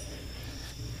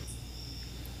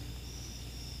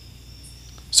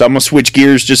 So I'm going to switch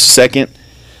gears just a second.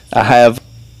 I have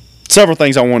several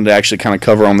things I wanted to actually kind of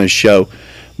cover on this show.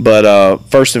 But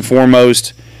first and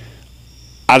foremost,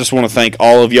 I just want to thank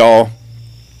all of y'all.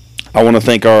 I want to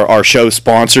thank our show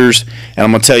sponsors. And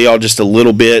I'm going to tell y'all just a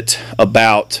little bit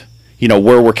about, you know,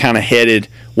 where we're kind of headed,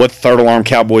 what the Third Alarm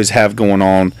Cowboys have going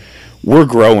on. We're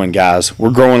growing, guys.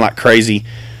 We're growing like crazy.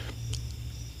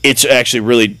 It's actually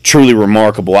really, truly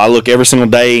remarkable. I look every single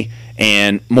day,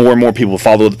 and more people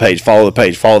follow the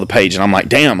page, and I'm like,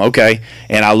 damn, okay.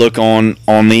 And I look on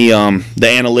the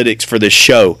analytics for this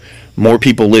show. More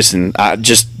people listen.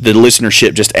 The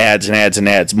listenership just adds and adds and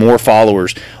adds. More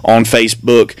followers on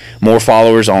Facebook, more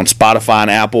followers on Spotify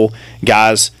and Apple.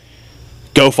 Guys,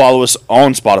 go follow us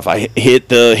on Spotify. Hit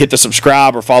the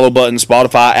subscribe or follow button,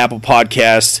 Spotify, Apple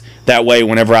Podcasts. That way,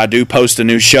 whenever I do post a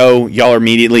new show, y'all are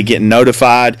immediately getting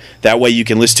notified. That way you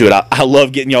can listen to it. I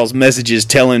love getting y'all's messages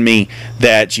telling me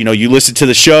that, you know, you listened to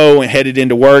the show and headed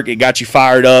into work. It got you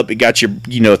fired up. It got you,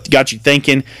 got you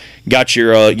thinking, got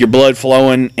your blood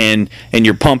flowing, and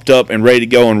you're pumped up and ready to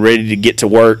go and ready to get to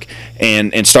work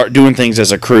and start doing things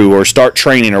as a crew, or start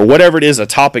training, or whatever it is, a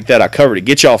topic that I cover to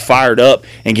get y'all fired up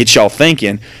and get y'all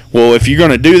thinking. Well, if you're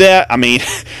going to do that, I mean,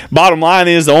 bottom line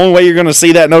is the only way you're going to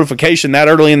see that notification that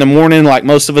early in the morning, like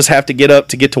most of us have to get up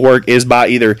to get to work, is by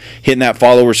either hitting that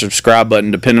follow or subscribe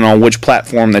button, depending on which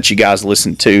platform that you guys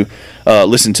listen to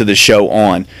the show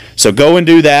on. So go and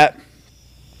do that.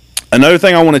 Another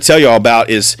thing I want to tell y'all about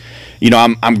is, you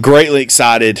know, I'm greatly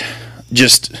excited.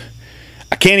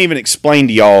 I can't even explain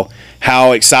to y'all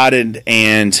how excited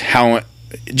and how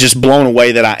just blown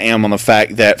away that I am on the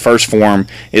fact that 1st Phorm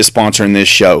is sponsoring this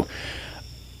show.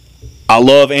 I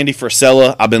love Andy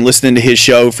Frisella. I've been listening to his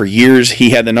show for years. He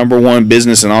had the #1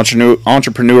 business and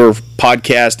entrepreneur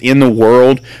podcast in the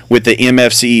world with the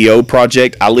MFCEO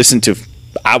project. I listened to,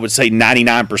 I would say,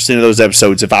 99% of those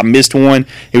episodes. If I missed one,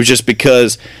 it was just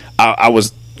because I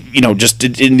was, just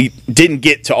didn't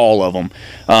get to all of them.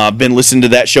 I've been listening to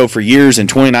that show for years. In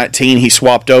 2019, he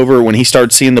swapped over when he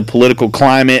started seeing the political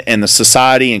climate and the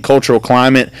society and cultural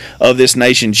climate of this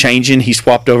nation changing. He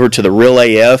swapped over to the Real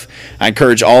AF. I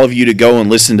encourage all of you to go and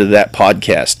listen to that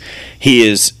podcast. He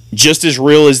is just as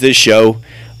real as this show.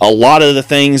 A lot of the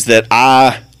things that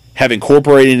I have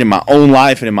incorporated in my own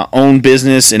life and in my own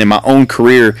business and in my own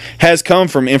career has come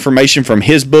from information from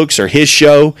his books or his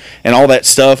show and all that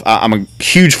stuff. I'm a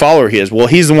huge follower of his. Well,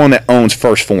 he's the one that owns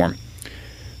 1st Phorm.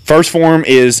 1st Phorm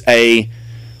is a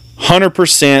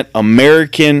 100%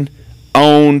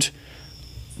 American-owned,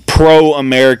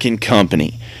 pro-American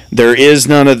company. There is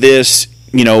none of this,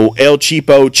 El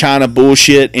Cheapo China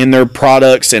bullshit in their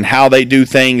products and how they do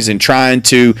things and trying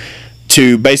to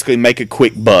basically make a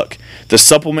quick buck. The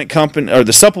supplement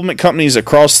companies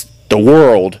across the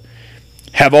world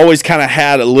have always kind of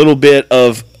had a little bit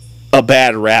of a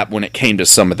bad rap when it came to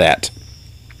some of that.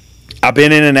 I've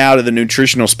been in and out of the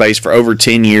nutritional space for over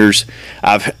 10 years.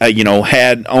 I've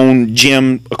had owned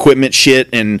gym equipment shit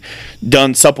and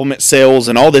done supplement sales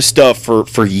and all this stuff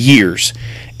for years.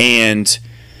 And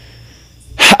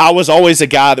I was always a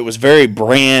guy that was very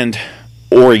brand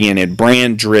oriented,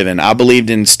 brand driven. I believed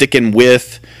in sticking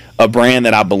with a brand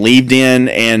that I believed in,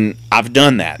 and I've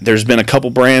done that. There's been a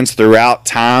couple brands throughout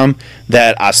time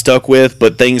that I stuck with,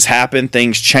 but things happen,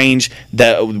 things change.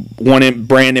 That one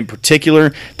brand in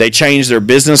particular, they changed their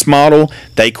business model.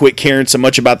 They quit caring so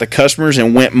much about the customers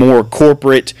and went more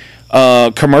corporate,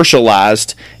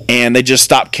 commercialized, and they just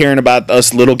stopped caring about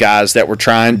us little guys that were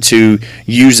trying to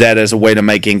use that as a way to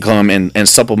make income and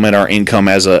supplement our income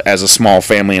as a small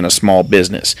family and a small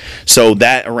business. So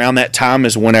that around that time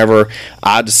is whenever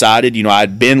I decided,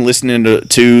 I'd been listening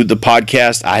to the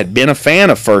podcast. I had been a fan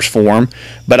of 1st Phorm,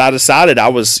 but I decided I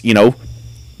was,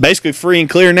 basically free and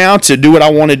clear now to do what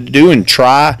I wanted to do and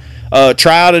try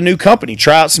out a new company,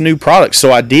 try out some new products.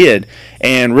 So I did.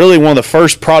 And really one of the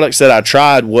first products that I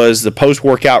tried was the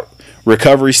post-workout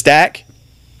recovery stack.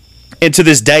 And to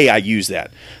this day, I use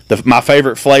that. My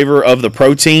favorite flavor of the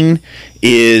protein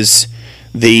is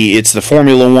it's the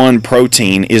Formula One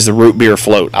protein, is the root beer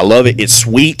float. I love it. It's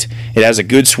sweet. It has a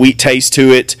good sweet taste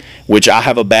to it, which I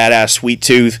have a badass sweet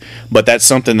tooth, but that's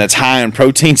something that's high in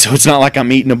protein, so it's not like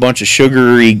I'm eating a bunch of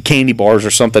sugary candy bars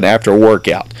or something after a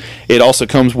workout. It also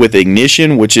comes with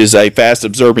Ignition, which is a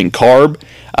fast-absorbing carb.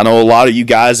 I know a lot of you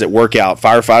guys that work out,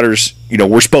 firefighters,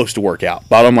 we're supposed to work out.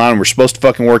 Bottom line, we're supposed to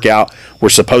fucking work out. We're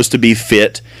supposed to be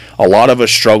fit. A lot of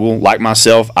us struggle, like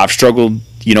myself. I've struggled,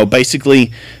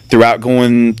 basically throughout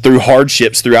going through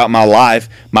hardships throughout my life.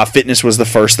 My fitness was the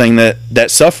first thing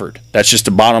that suffered. That's just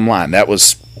the bottom line.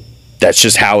 That's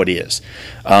just how it is.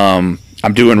 I'm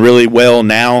doing really well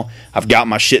now. I've got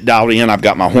my shit dialed in. I've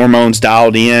got my hormones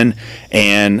dialed in.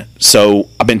 And so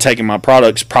I've been taking my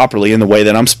products properly in the way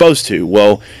that I'm supposed to.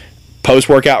 Well,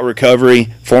 post-workout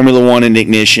recovery, Formula One and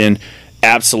Ignition,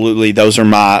 absolutely, those are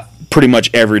my pretty much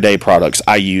everyday products.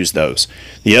 I use those.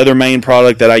 The other main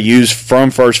product that I use from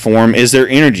 1st Phorm is their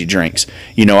energy drinks.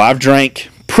 I've drank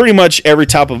pretty much every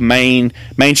type of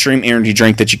mainstream energy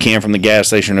drink that you can from the gas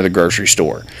station or the grocery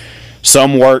store.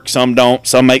 Some work, some don't.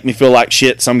 Some make me feel like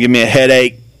shit. Some give me a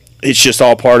headache. It's just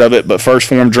all part of it. But 1st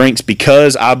Phorm drinks,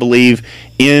 because I believe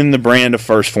in the brand of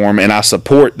 1st Phorm and I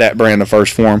support that brand of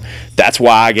 1st Phorm, that's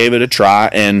why I gave it a try,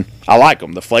 and I like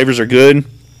them. The flavors are good.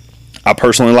 I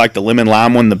personally like the lemon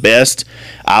lime one the best.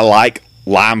 I like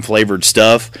lime flavored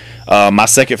stuff. My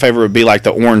second favorite would be like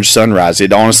the orange sunrise. It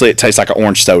tastes like an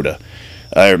orange soda.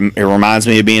 It reminds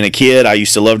me of being a kid. I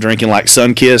used to love drinking like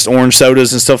Sunkist orange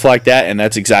sodas and stuff like that, and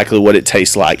that's exactly what it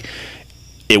tastes like.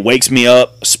 It wakes me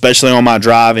up, especially on my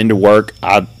drive into work.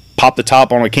 I pop the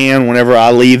top on a can whenever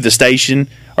I leave the station,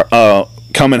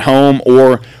 coming home,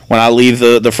 or when I leave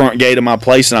the front gate of my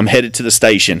place and I'm headed to the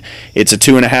station. It's a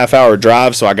 2.5 hour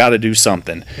drive, so I got to do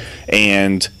something,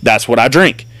 and that's what I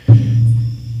drink.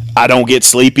 I don't get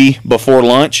sleepy before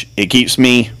lunch. It keeps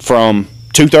me from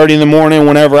 2:30 in the morning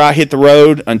whenever I hit the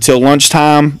road until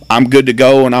lunchtime. I'm good to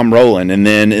go and I'm rolling. And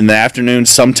then in the afternoon,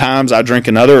 sometimes I drink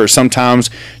another, or sometimes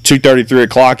 2:30, 3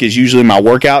 o'clock is usually my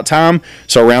workout time.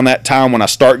 So around that time when I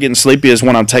start getting sleepy is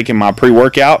when I'm taking my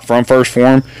pre-workout from 1st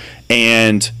Phorm,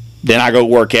 and then I go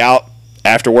work out.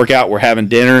 After workout, we're having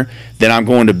dinner. Then I'm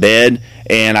going to bed,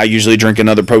 and I usually drink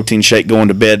another protein shake going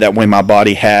to bed. That way my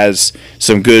body has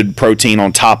some good protein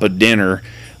on top of dinner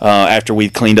after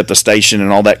we've cleaned up the station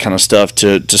and all that kind of stuff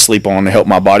to sleep on to help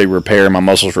my body repair, my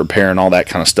muscles repair, and all that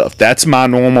kind of stuff. That's my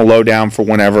normal lowdown for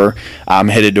whenever I'm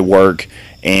headed to work,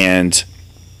 and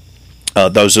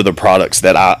those are the products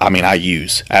that I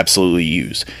use, absolutely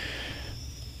use.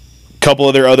 Couple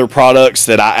of their other products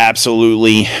that I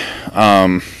absolutely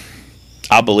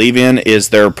I believe in is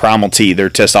their Primal T,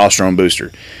 their testosterone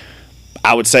booster.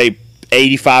 I would say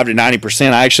 85 to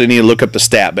 90%. I actually need to look up the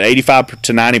stat, but 85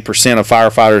 to 90% of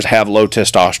firefighters have low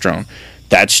testosterone.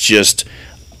 That's just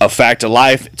a fact of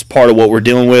life. It's part of what we're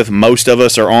dealing with. Most of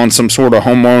us are on some sort of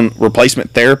hormone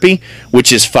replacement therapy,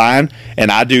 which is fine,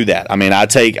 and I do that. I mean, I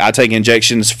take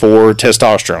injections for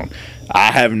testosterone.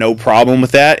 I have no problem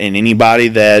with that, and anybody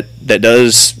that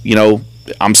does,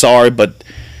 I'm sorry, but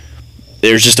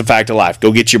there's just a fact of life.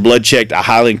 Go get your blood checked. I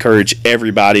highly encourage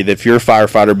everybody that if you're a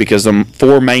firefighter, because the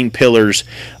 4 main pillars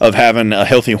of having a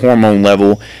healthy hormone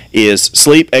level is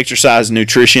sleep, exercise,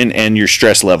 nutrition, and your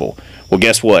stress level. Well,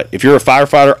 guess what? If you're a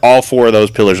firefighter, all 4 of those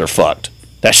pillars are fucked.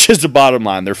 That's just the bottom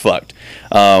line. They're fucked.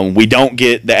 We don't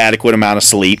get the adequate amount of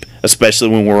sleep, especially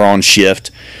when we're on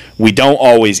shift. We don't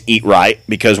always eat right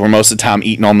because we're most of the time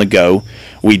eating on the go.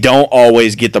 We don't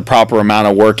always get the proper amount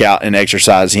of workout and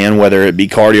exercise in, whether it be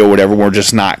cardio or whatever. We're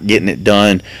just not getting it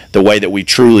done the way that we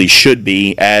truly should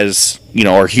be as,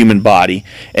 our human body.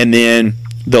 And then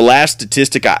the last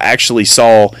statistic I actually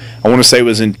saw, I want to say it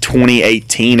was in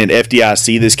 2018 at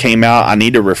FDIC this came out. I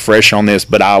need to refresh on this,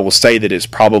 but I will say that it's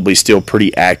probably still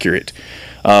pretty accurate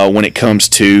when it comes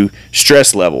to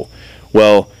stress level.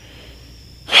 Well,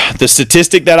 the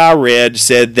statistic that I read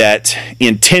said that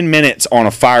in 10 minutes on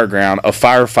a fire ground, a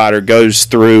firefighter goes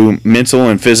through mental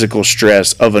and physical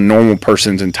stress of a normal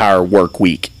person's entire work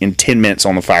week in 10 minutes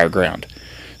on the fire ground.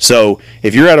 So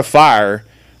if you're at a fire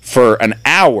for an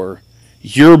hour,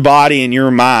 your body and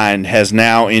your mind has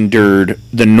now endured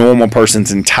the normal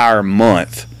person's entire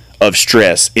month of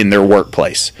stress in their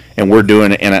workplace, and we're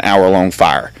doing it in an hour-long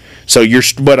fire. So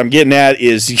what I'm getting at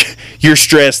is your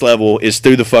stress level is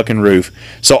through the fucking roof.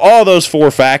 So all those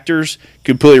 4 factors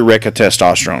completely wreck a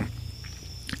testosterone.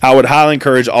 I would highly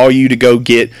encourage all you to go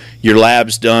get your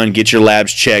labs done, get your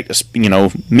labs checked.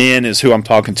 Men is who I'm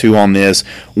talking to on this.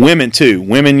 Women too.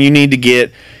 Women, you need to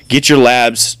get your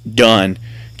labs done.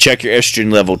 Check your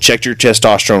estrogen level, check your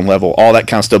testosterone level, all that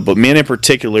kind of stuff. But men in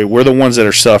particular, we're the ones that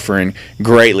are suffering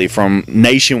greatly from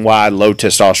nationwide low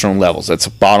testosterone levels. That's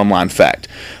a bottom line fact.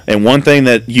 And one thing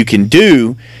that you can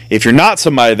do, if you're not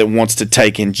somebody that wants to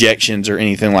take injections or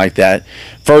anything like that,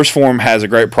 First Form has a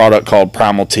great product called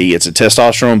Primal T. It's a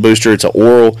testosterone booster. It's an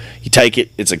oral. You take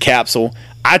it. It's a capsule.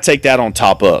 I take that on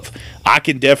top of. I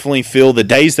can definitely feel the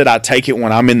days that I take it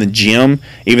when I'm in the gym,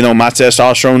 even though my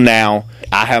testosterone now,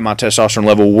 I have my testosterone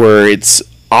level where it's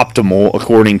optimal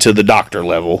according to the doctor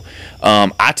level.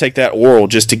 I take that oral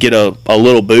just to get a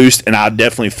little boost, and I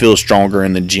definitely feel stronger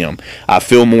in the gym. I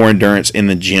feel more endurance in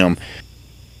the gym.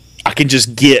 I can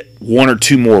just get 1 or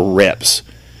 2 more reps.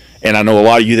 And I know a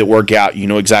lot of you that work out, you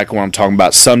know exactly what I'm talking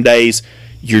about. Some days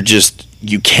there's just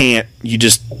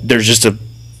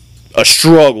a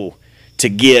struggle to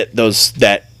get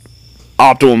that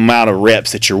optimal amount of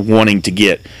reps that you're wanting to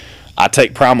get. I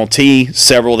take Primal T.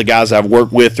 Several of the guys I've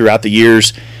worked with throughout the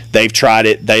years, they've tried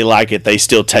it. They like it. They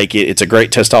still take it. It's a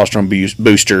great testosterone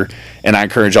booster, and I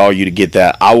encourage all you to get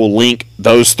that. I will link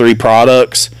those 3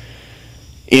 products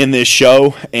in this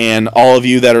show, and all of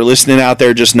you that are listening out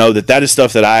there, just know that is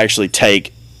stuff that I actually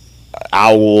take.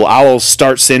 I will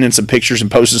start sending some pictures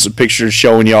and posting some pictures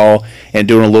showing y'all and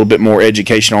doing a little bit more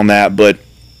education on that, but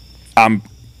I'm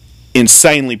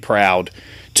insanely proud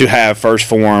to have First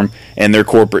Form and their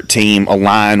corporate team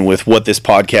align with what this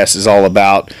podcast is all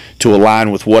about, to align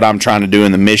with what I'm trying to do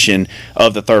in the mission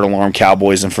of the Third Alarm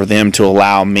Cowboys, and for them to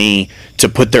allow me to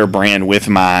put their brand with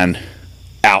mine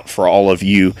out for all of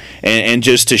you, and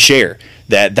just to share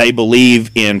that they believe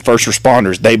in first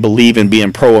responders. They believe in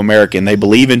being pro-American. They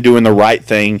believe in doing the right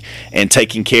thing and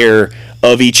taking care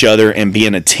of each other and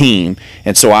being a team.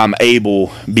 And so I'm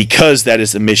able, because that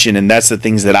is the mission and that's the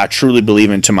things that I truly believe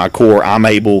in to my core, I'm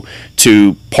able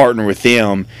to partner with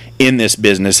them in this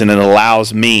business, and it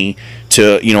allows me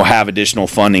to, have additional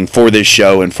funding for this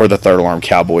show and for the Third Alarm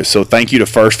Cowboys. So thank you to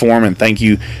First Form, and thank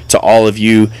you to all of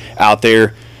you out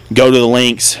there. Go to the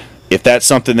links. If that's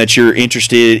something that you're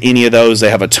interested in, any of those, they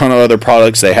have a ton of other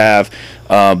products. They have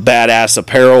badass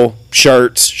apparel,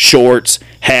 shirts, shorts,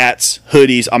 hats,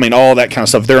 hoodies. I mean, all that kind of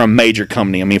stuff. They're a major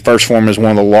company. I mean, First Form is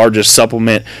one of the largest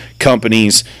supplement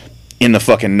companies in the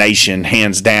fucking nation,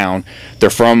 hands down.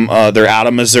 They're out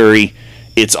of Missouri.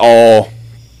 It's all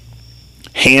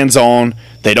hands-on.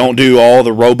 They don't do all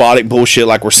the robotic bullshit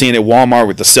like we're seeing at Walmart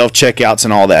with the self-checkouts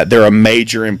and all that. They're a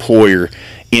major employer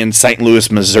in St.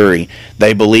 Louis, Missouri.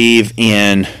 They believe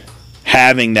in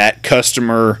having that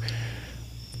customer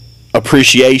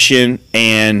appreciation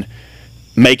and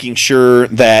making sure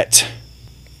that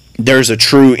there's a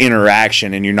true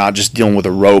interaction and you're not just dealing with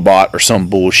a robot or some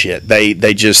bullshit.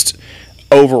 They just,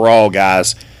 overall,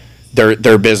 guys,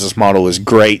 their business model is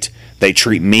great. They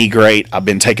treat me great. I've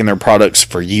been taking their products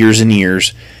for years and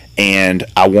years, and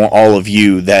I want all of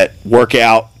you that work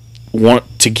out,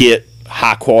 want to get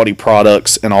high quality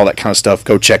products and all that kind of stuff,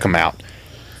 go check them out.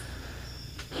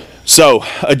 So,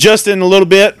 adjusting a little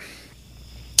bit.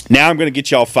 Now I'm going to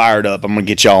get y'all fired up. I'm going to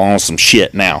get y'all on some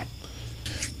shit now.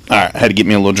 All right, I had to get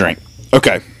me a little drink.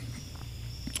 Okay.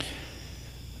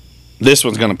 This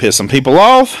one's going to piss some people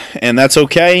off, and that's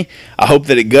okay. I hope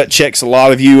that it gut checks a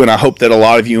lot of you, and I hope that a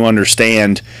lot of you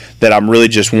understand that I'm really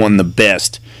just wanting the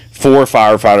best for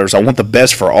firefighters. I want the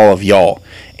best for all of y'all.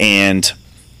 And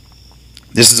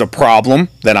this is a problem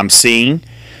that I'm seeing,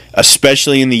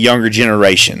 especially in the younger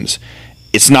generations.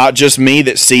 It's not just me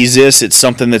that sees this. It's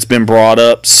something that's been brought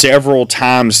up several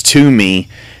times to me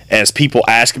as people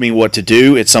ask me what to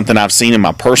do. It's something I've seen in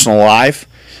my personal life,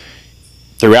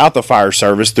 throughout the fire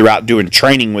service, throughout doing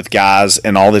training with guys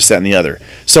and all this, that, and the other.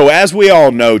 So as we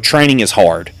all know, training is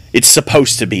hard. It's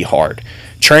supposed to be hard.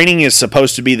 Training is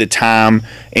supposed to be the time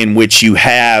in which you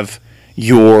have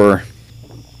your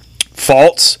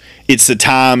faults. It's the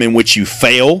time in which you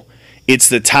fail. It's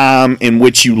the time in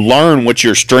which you learn what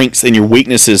your strengths and your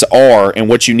weaknesses are and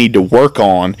what you need to work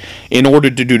on in order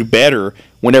to do better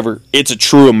whenever it's a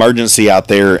true emergency out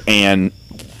there, and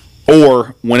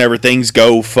or whenever things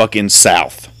go fucking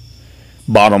south.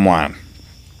 Bottom line.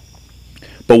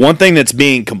 But one thing that's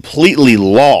being completely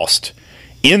lost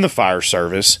in the fire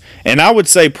service, and I would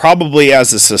say probably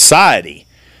as a society,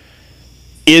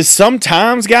 is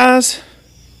sometimes, guys,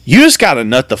 you just gotta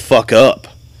nut the fuck up.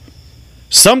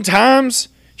 Sometimes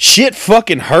shit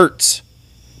fucking hurts.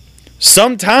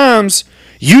 Sometimes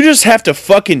you just have to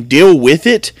fucking deal with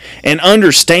it and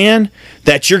understand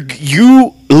that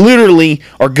you literally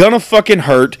are gonna fucking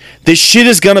hurt. This shit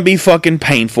is gonna be fucking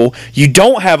painful. You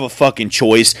don't have a fucking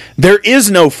choice. There is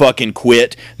no fucking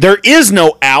quit. There is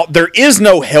no out. There is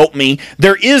no help me.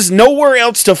 There is nowhere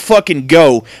else to fucking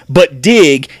go but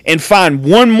dig and find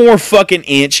one more fucking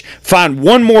inch, find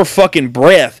one more fucking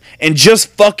breath, and just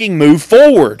fucking move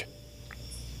forward.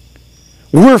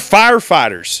 We're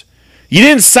firefighters. You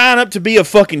didn't sign up to be a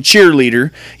fucking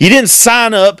cheerleader. You didn't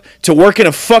sign up to work in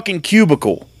a fucking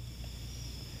cubicle.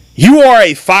 You are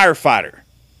a firefighter.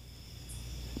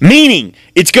 Meaning,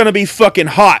 it's going to be fucking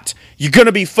hot. You're going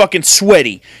to be fucking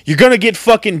sweaty. You're going to get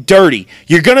fucking dirty.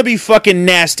 You're going to be fucking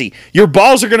nasty. Your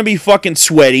balls are going to be fucking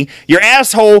sweaty. Your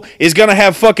asshole is going to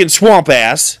have fucking swamp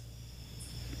ass.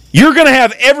 You're going to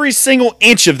have every single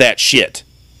inch of that shit.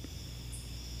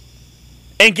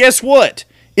 And guess what?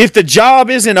 If the job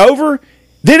isn't over,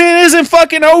 then it isn't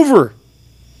fucking over.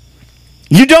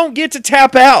 You don't get to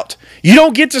tap out. You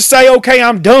don't get to say, okay,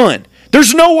 I'm done.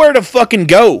 There's nowhere to fucking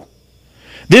go.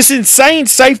 This insane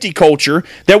safety culture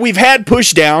that we've had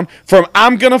pushed down from,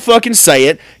 I'm gonna fucking say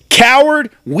it,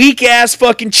 coward, weak-ass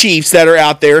fucking chiefs that are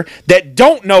out there that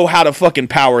don't know how to fucking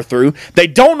power through. They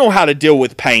don't know how to deal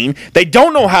with pain. They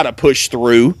don't know how to push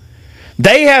through.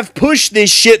 They have pushed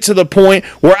this shit to the point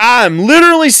where I am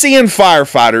literally seeing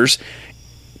firefighters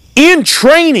in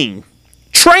training,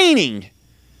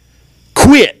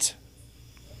 quit,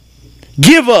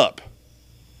 give up.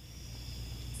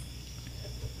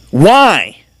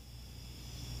 Why?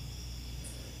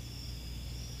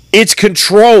 It's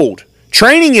controlled.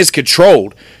 Training is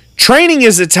controlled. Training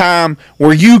is a time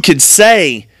where you could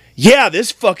say, yeah,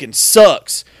 this fucking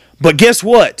sucks, but guess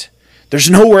what? There's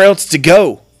nowhere else to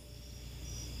go.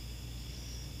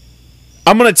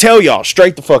 I'm going to tell y'all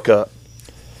straight the fuck up.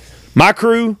 My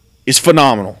crew is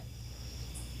phenomenal.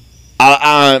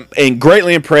 I am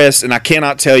greatly impressed, and I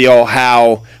cannot tell y'all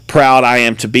how proud I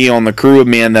am to be on the crew of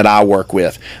men that I work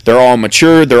with. They're all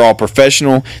mature. They're all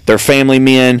professional. They're family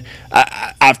men.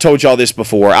 I've told y'all this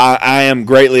before. I am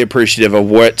greatly appreciative of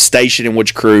what station and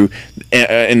which crew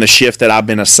in the shift that I've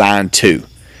been assigned to.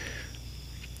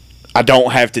 I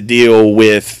don't have to deal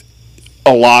with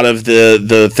a lot of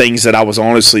the things that I was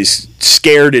honestly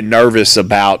scared and nervous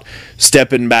about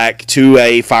stepping back to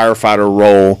a firefighter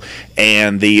role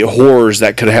and the horrors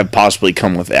that could have possibly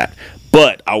come with that.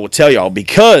 But I will tell y'all,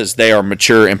 because they are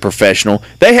mature and professional,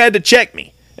 they had to check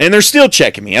me. And they're still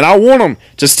checking me. And I want them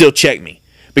to still check me.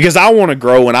 because I want to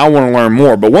grow and I want to learn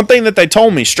more. But one thing that they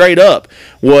told me straight up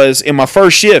was in my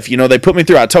first shift, they put me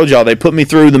through, I told y'all, they put me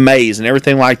through the maze and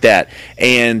everything like that.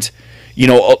 And,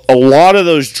 a lot of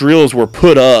those drills were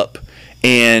put up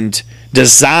and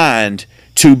designed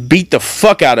to beat the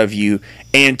fuck out of you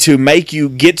and to make you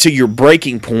get to your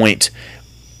breaking point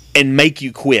and make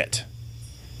you quit.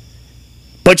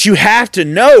 But you have to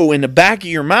know in the back of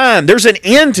your mind, there's an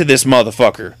end to this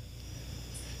motherfucker.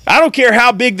 I don't care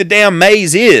how big the damn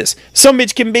maze is. Some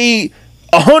bitch can be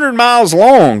 100 miles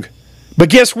long. But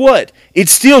guess what?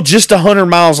 It's still just 100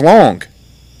 miles long.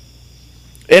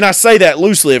 And I say that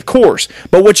loosely, of course.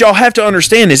 But what y'all have to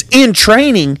understand is in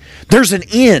training, there's an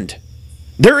end.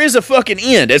 There is a fucking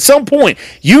end. At some point,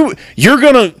 your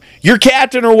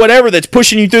captain or whatever that's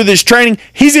pushing you through this training,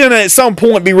 he's going to at some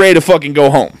point be ready to fucking go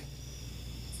home.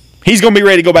 He's going to be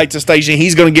ready to go back to the station.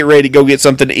 He's going to get ready to go get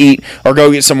something to eat or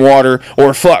go get some water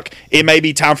or it may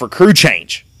be time for crew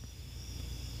change.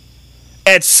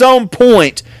 At some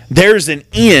point, there's an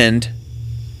end.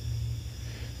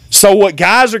 So what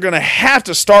guys are going to have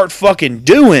to start fucking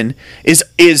doing is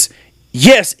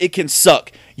yes, it can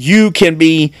suck. You can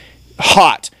be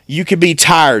hot. You can be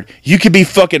tired. You can be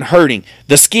fucking hurting.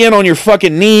 The skin on your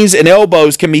fucking knees and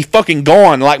elbows can be fucking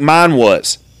gone like mine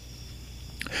was.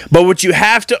 But what you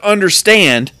have to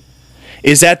understand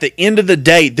is at the end of the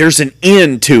day, there's an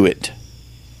end to it.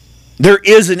 There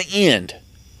is an end.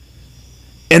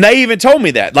 And they even told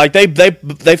me that. Like, they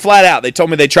flat out, they told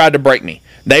me they tried to break me.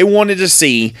 They wanted to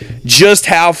see just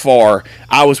how far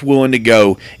I was willing to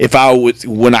go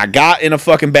when I got in a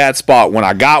fucking bad spot, when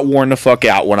I got worn the fuck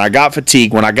out, when I got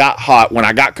fatigued, when I got hot, when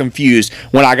I got confused,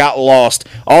 when I got lost,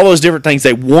 all those different things.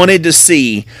 They wanted to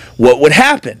see what would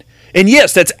happen. And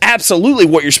yes, that's absolutely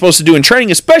what you're supposed to do in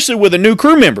training, especially with a new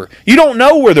crew member. You don't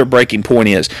know where their breaking point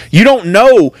is. You don't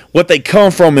know what they come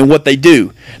from and what they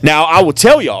do. Now, I will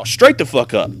tell y'all, straight the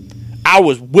fuck up, I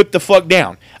was whipped the fuck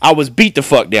down. I was beat the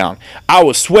fuck down. I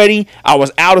was sweaty. I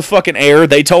was out of fucking air.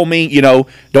 They told me, don't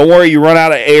worry, you run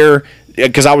out of air,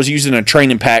 because I was using a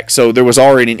training pack, so there was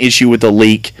already an issue with the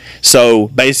leak. So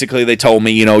basically they told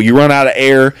me, you run out of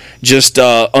air, just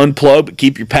unplug,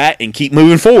 keep your pack, and keep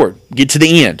moving forward. Get to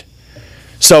the end.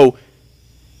 So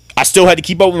I still had to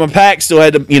keep up with my pack, still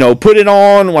had to, put it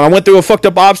on. When I went through a fucked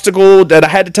up obstacle that I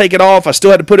had to take it off, I still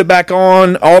had to put it back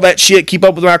on, all that shit, keep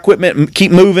up with my equipment,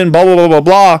 keep moving, blah, blah, blah, blah,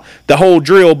 blah, the whole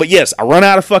drill. But yes, I run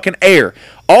out of fucking air.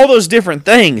 All those different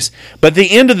things. But at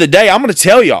the end of the day, I'm going to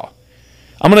tell y'all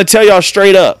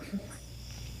straight up,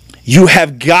 you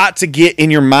have got to get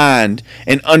in your mind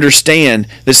and understand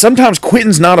that sometimes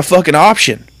quitting's not a fucking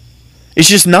option. It's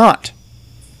just not.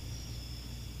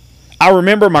 I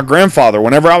remember my grandfather,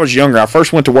 whenever I was younger, I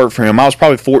first went to work for him. I was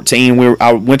probably 14.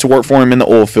 I went to work for him in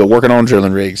the oil field, working on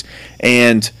drilling rigs.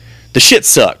 And the shit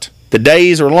sucked. The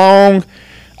days are long.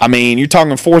 I mean, you're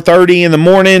talking 4:30 in the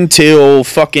morning till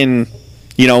fucking,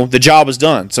 the job is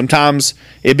done. Sometimes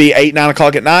it'd be 8, 9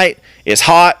 o'clock at night. It's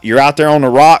hot. You're out there on the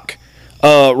rock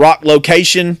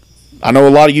location. I know a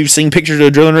lot of you have seen pictures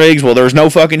of drilling rigs. Well, there's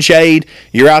no fucking shade.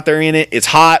 You're out there in it. It's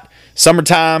hot.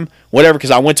 Summertime, whatever,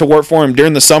 because I went to work for him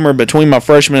during the summer between my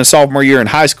freshman and sophomore year in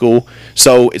high school.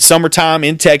 So it's summertime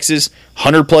in Texas,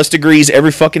 100 plus degrees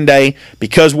every fucking day.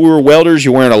 Because we were welders,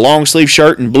 you're wearing a long sleeve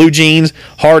shirt and blue jeans,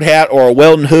 hard hat, or a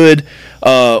welding hood,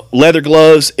 leather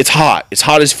gloves. It's hot. It's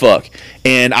hot as fuck.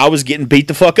 And I was getting beat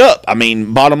the fuck up. I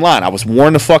mean, bottom line, I was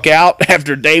worn the fuck out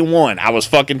after day one. I was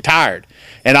fucking tired.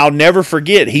 And I'll never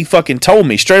forget, he fucking told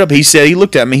me straight up, he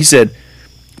looked at me, he said,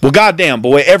 well, goddamn,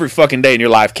 boy, every fucking day in your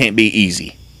life can't be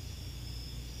easy.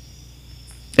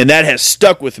 And that has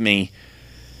stuck with me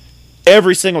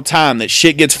every single time that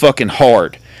shit gets fucking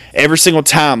hard. Every single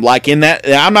time, like in that,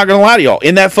 I'm not going to lie to y'all,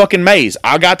 in that fucking maze,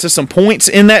 I got to some points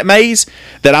in that maze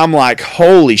that I'm like,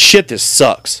 holy shit, this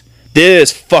sucks.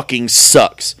 This fucking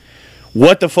sucks.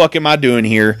 What the fuck am I doing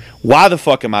here? Why the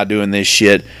fuck am I doing this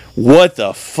shit? What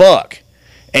the fuck?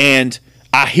 And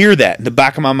I hear that in the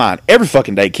back of my mind. Every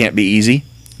fucking day can't be easy.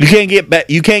 You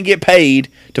can't get paid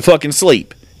to fucking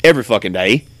sleep every fucking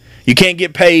day. You can't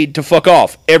get paid to fuck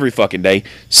off every fucking day.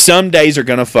 Some days are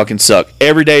gonna fucking suck.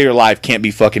 Every day of your life can't be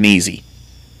fucking easy.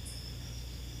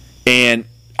 And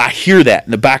I hear that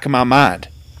in the back of my mind.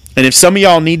 And if some of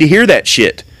y'all need to hear that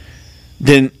shit,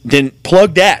 then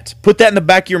plug that. Put that in the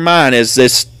back of your mind as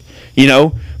this,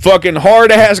 fucking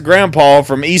hard ass grandpa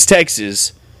from East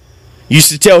Texas used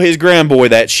to tell his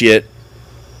grandboy that shit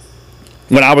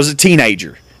when I was a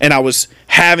teenager. And I was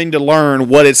having to learn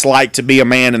what it's like to be a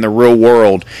man in the real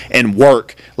world and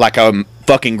work like a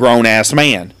fucking grown-ass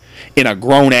man in a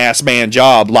grown-ass man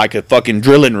job like a fucking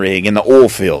drilling rig in the oil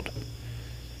field.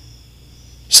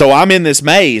 So I'm in this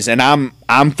maze, and I'm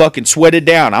I'm fucking sweated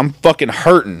down. I'm fucking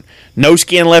hurting. No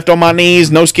skin left on my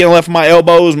knees, no skin left on my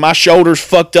elbows. My shoulders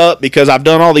fucked up because I've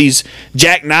done all these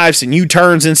jackknifes and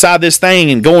U-turns inside this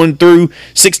thing and going through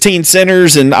 16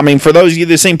 centers. And I mean, for those of you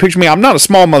that seen picture me, I'm not a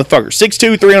small motherfucker.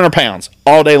 6'2", 300 pounds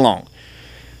all day long.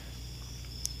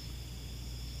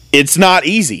 It's not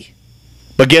easy.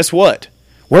 But guess what?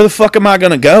 Where the fuck am I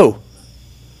going to go?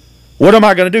 What am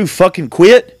I going to do? Fucking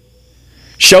quit?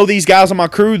 Show these guys on my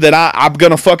crew that I'm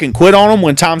going to fucking quit on them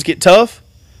when times get tough?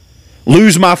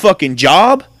 Lose my fucking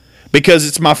job because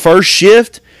it's my first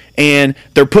shift and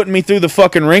they're putting me through the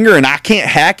fucking ringer and I can't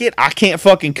hack it? I can't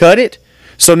fucking cut it?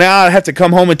 So now I have to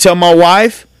come home and tell my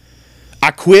wife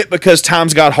I quit because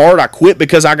times got hard. I quit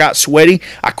because I got sweaty.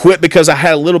 I quit because I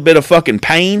had a little bit of fucking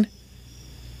pain.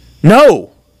 No.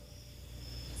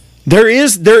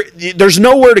 There's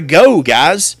nowhere to go,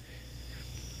 guys.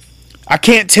 I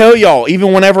can't tell y'all,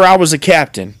 even whenever I was a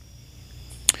captain,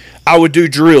 I would do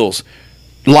drills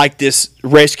like this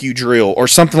rescue drill or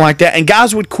something like that, and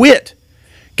guys would quit.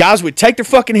 Guys would take their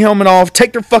fucking helmet off,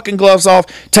 take their fucking gloves off,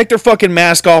 take their fucking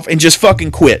mask off, and just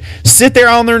fucking quit. Sit there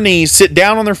on their knees, sit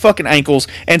down on their fucking ankles,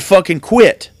 and fucking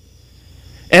quit.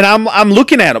 And I'm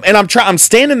looking at them, and I'm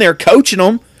standing there coaching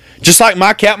them, just like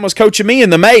my captain was coaching me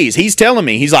in the maze. He's telling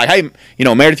me, he's like, hey,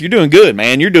 Meredith, you're doing good,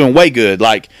 man. You're doing way good.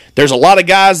 Like, there's a lot of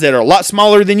guys that are a lot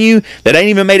smaller than you that ain't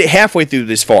even made it halfway through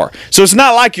this far. So it's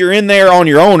not like you're in there on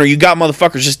your own or you got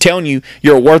motherfuckers just telling you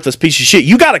you're a worthless piece of shit.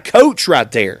 You got a coach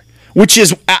right there, which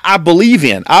is I believe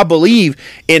in. I believe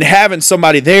in having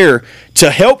somebody there to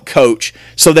help coach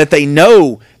so that they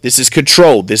know this is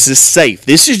controlled, this is safe,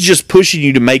 this is just pushing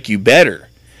you to make you better.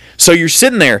 So you're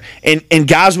sitting there, and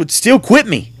guys would still quit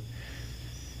me.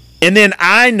 And then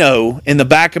I know in the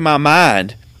back of my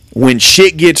mind, when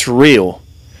shit gets real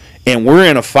and we're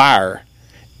in a fire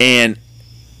and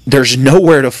there's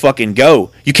nowhere to fucking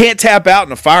go. You can't tap out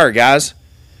in a fire, guys.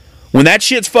 When that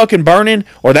shit's fucking burning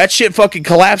or that shit fucking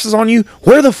collapses on you,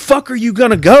 where the fuck are you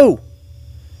gonna go?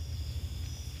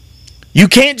 You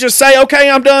can't just say, okay,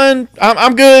 I'm done,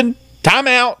 I'm good, time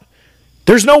out.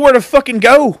 There's nowhere to fucking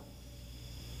go.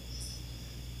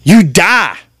 You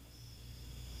die.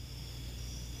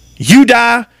 You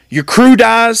die, your crew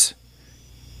dies,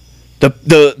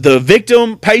 the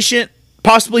victim, patient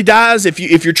possibly dies if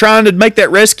you're trying to make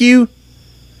that rescue.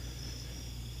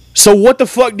 So what the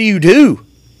fuck do you do?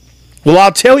 Well,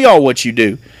 I'll tell y'all what you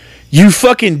do. You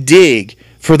fucking dig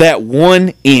for that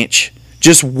 1 inch.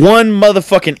 Just one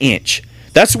motherfucking inch.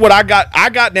 That's what I got. I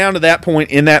got down to that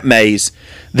point in that maze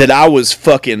that I was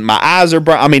fucking, my eyes are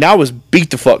burnt. I mean, I was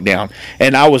beat the fuck down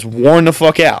and I was worn the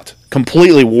fuck out.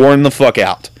 Completely worn the fuck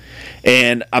out.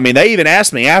 And, I mean, they even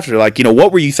asked me after, like,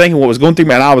 what were you thinking, what was going through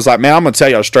me? And I was like, man, I'm going to tell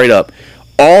y'all straight up.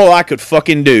 All I could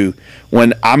fucking do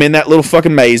when I'm in that little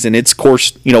fucking maze and it's, of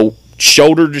course,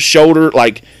 shoulder to shoulder,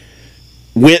 like,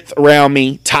 width around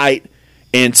me, tight.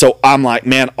 And so I'm like,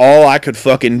 man, all I could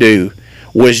fucking do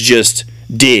was just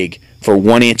dig for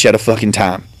 1 inch at a fucking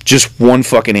time. Just 1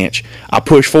 fucking inch. I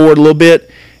push forward a little bit,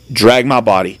 drag my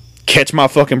body, catch my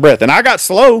fucking breath. And I got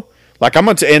slow. Like,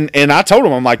 and I told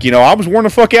him, I'm like, I was worn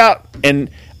the fuck out, and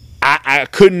I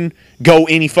couldn't go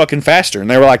any fucking faster. And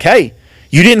they were like, hey,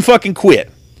 you didn't fucking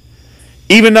quit.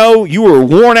 Even though you were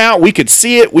worn out, we could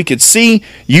see it, we could see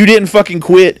you didn't fucking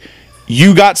quit.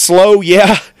 You got slow,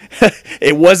 yeah.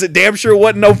 It wasn't, damn sure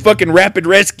wasn't no fucking rapid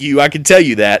rescue, I can tell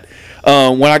you that,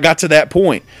 when I got to that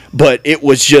point. But it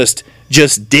was just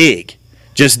dig.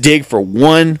 Just dig for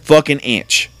 1 fucking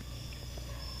inch.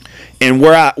 And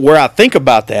where I think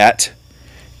about that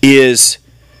is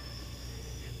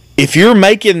if you're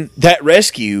making that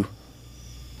rescue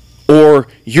or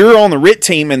you're on the RIT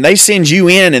team and they send you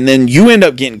in and then you end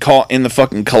up getting caught in the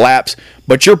fucking collapse,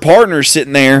 but your partner's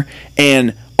sitting there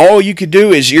and all you could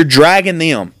do is you're dragging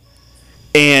them.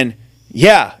 And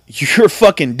yeah, you're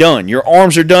fucking done. Your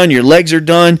arms are done. Your legs are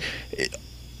done.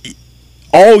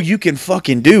 All you can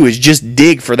fucking do is just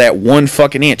dig for that 1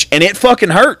 fucking inch. And it fucking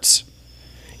hurts.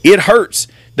 It hurts.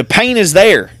 The pain is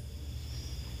there.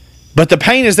 But the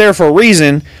pain is there for a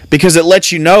reason because it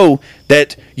lets you know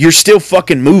that you're still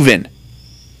fucking moving.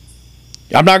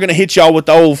 I'm not going to hit y'all with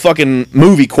the old fucking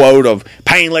movie quote of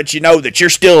pain lets you know that you're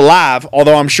still alive,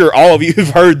 although I'm sure all of you have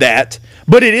heard that.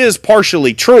 But it is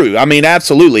partially true. I mean,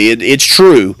 absolutely, it's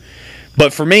true.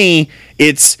 But for me,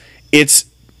 it's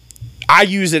I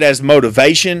use it as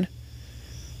motivation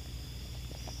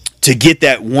to get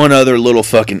that one other little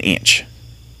fucking inch.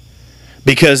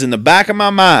 Because in the back of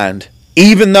my mind,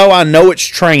 even though I know it's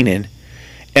training,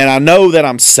 and I know that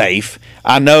I'm safe,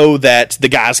 I know that the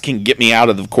guys can get me out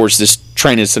of course, this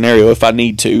training scenario if I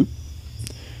need to.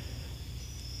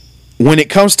 When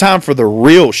it comes time for the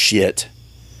real shit,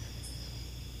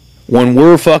 when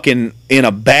we're fucking in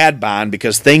a bad bind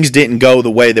because things didn't go the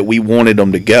way that we wanted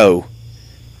them to go,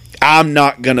 I'm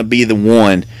not going to be the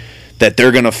one that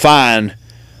they're going to find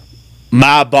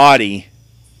my body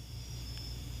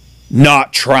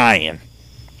not trying.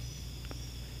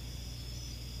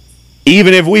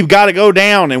 Even if we've got to go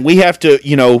down and we have to,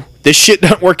 this shit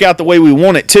doesn't work out the way we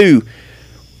want it to,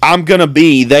 I'm going to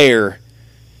be there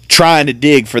trying to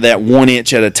dig for that 1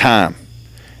 inch at a time.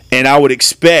 And I would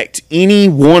expect any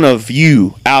one of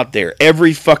you out there,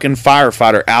 every fucking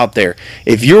firefighter out there,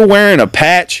 if you're wearing a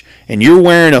patch and you're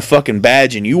wearing a fucking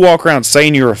badge and you walk around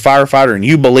saying you're a firefighter and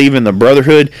you believe in the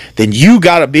brotherhood, then you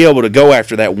got to be able to go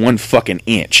after that 1 fucking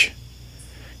inch.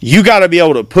 You got to be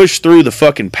able to push through the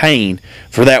fucking pain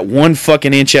for that 1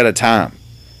 fucking inch at a time.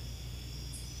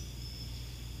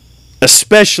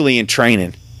 Especially in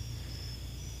training.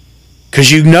 Because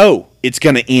you know it's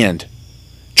going to end.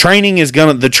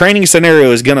 The training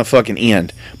scenario is going to fucking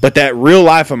end. But that real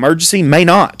life emergency may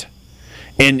not.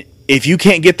 And if you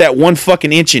can't get that 1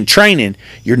 fucking inch in training,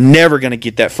 you're never going to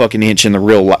get that fucking inch in the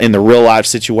real life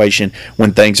situation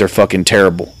when things are fucking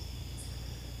terrible.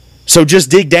 So just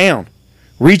dig down.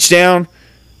 Reach down,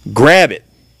 grab it,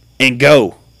 and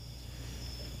go.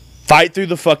 Fight through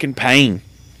the fucking pain.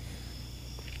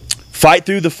 Fight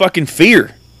through the fucking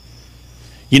fear.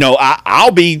 I'll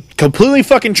be completely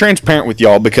fucking transparent with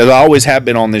y'all because I always have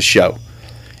been on this show.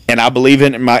 And I believe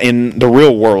in the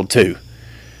real world too.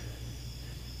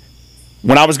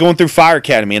 When I was going through Fire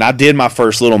Academy and I did my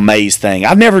first little maze thing,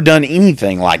 I've never done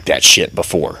anything like that shit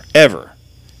before, ever.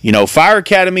 Fire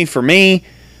Academy for me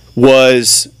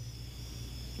was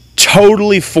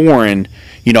totally foreign.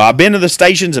 I've been to the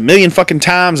stations a million fucking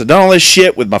times. I've done all this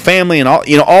shit with my family and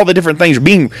all the different things.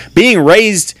 Being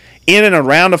raised in and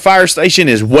around a fire station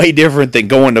is way different than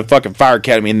going to fucking Fire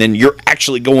Academy and then you're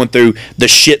actually going through the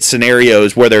shit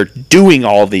scenarios where they're doing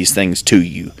all these things to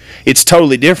you. It's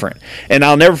totally different. And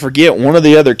I'll never forget one of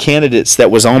the other candidates that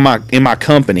was in my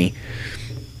company.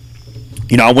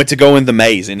 I went to go in the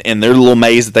maze and their little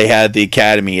maze that they had at the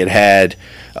academy, it had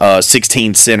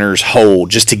 16 centers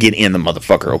hold just to get in the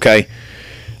motherfucker, okay?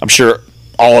 I'm sure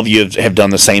all of you have done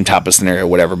the same type of scenario,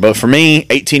 whatever. But for me,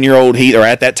 18-year-old or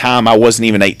at that time, I wasn't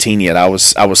even 18 yet. I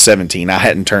was 17. I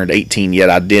hadn't turned 18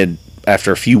 yet. I did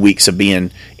after a few weeks of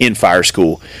being in fire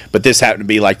school. But this happened to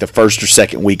be like the first or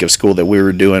second week of school that we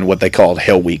were doing what they called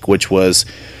Hell Week, which was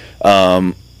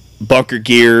bunker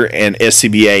gear and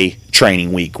SCBA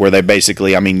training week, where they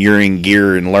basically, you're in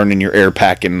gear and learning your air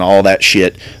packing and all that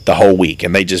shit the whole week,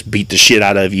 and they just beat the shit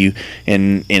out of you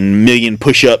in million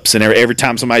push-ups, and every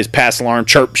time somebody's pass alarm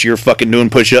chirps, you're fucking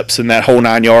doing push-ups and that whole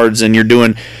 9 yards, and you're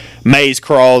doing maze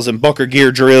crawls and bunker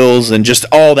gear drills and just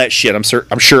all that shit. I'm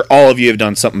sure all of you have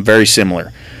done something very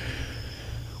similar.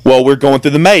 Well, we're going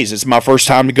through the maze. It's my first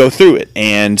time to go through it,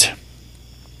 and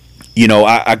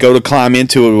I go to climb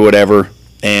into it or whatever,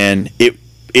 and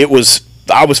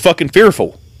I was fucking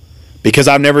fearful because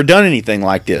I've never done anything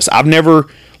like this. I've never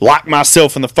locked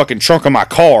myself in the fucking trunk of my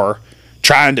car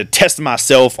trying to test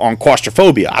myself on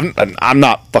claustrophobia. I'm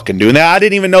not fucking doing that. I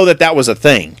didn't even know that was a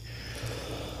thing.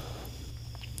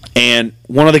 And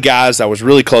one of the guys I was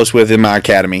really close with in my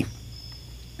academy,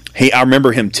 I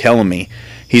remember him telling me,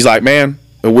 he's like, man,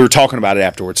 we were talking about it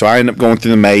afterwards. So I ended up going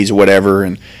through the maze or whatever,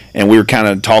 and we were kind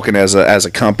of talking as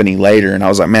a company later, and I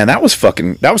was like, man, that was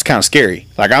kind of scary.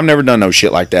 Like, I've never done no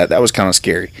shit like that. That was kind of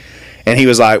scary. And he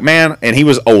was like, man, and he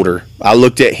was older. I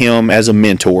looked at him as a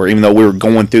mentor, even though we were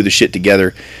going through the shit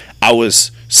together. I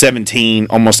was 17,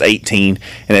 almost 18,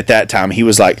 and at that time, he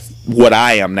was like what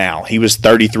I am now. He was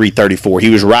 33, 34. He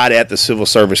was right at the civil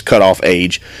service cutoff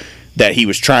age that he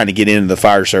was trying to get into the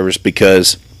fire service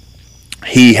because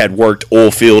he had worked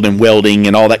oil field and welding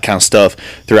and all that kind of stuff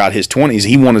throughout his 20s.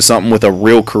 He wanted something with a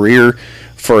real career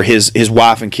for his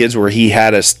wife and kids where he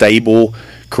had a stable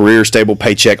career, stable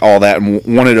paycheck, all that, and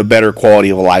wanted a better quality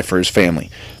of life for his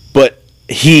family. But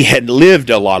he had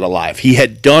lived a lot of life. He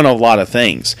had done a lot of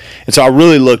things. And so I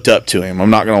really looked up to him.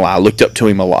 I'm not going to lie. I looked up to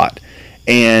him a lot.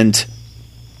 And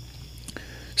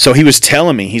so he was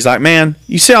telling me, he's like, man,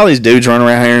 you see all these dudes running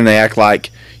around here and they act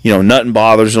like, nothing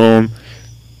bothers them,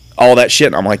 all that shit.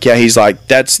 And I'm like, yeah. He's like,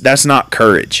 that's not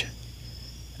courage.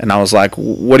 And I was like,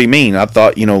 what do you mean? I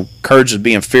thought, courage is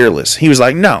being fearless. He was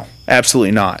like, no,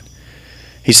 absolutely not.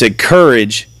 He said,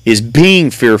 courage is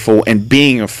being fearful and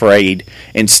being afraid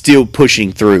and still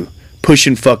pushing through,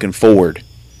 pushing fucking forward.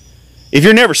 If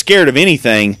you're never scared of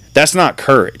anything, that's not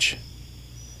courage.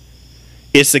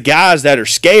 It's the guys that are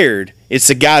scared. It's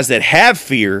the guys that have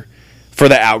fear for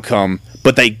the outcome,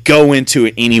 but they go into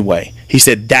it anyway. He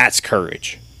said, that's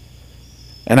courage.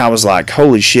 And I was like,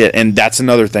 holy shit. And that's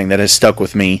another thing that has stuck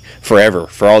with me forever,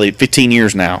 for all the 15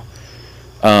 years now.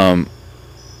 And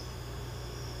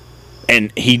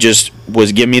he just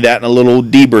was giving me that in a little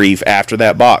debrief after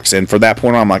that box. And from that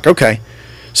point on, I'm like, okay.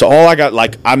 So all I got,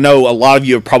 like, I know a lot of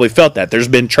you have probably felt that. There's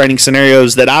been training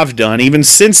scenarios that I've done even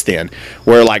since then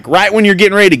where, like, right when you're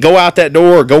getting ready to go out that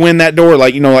door or go in that door,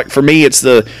 like, you know, like for me, it's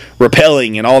the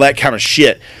rappelling and all that kind of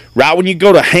shit. Right when you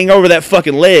go to hang over that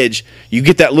fucking ledge, you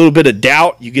get that little bit of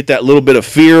doubt. You get that little bit of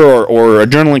fear or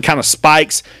adrenaline kind of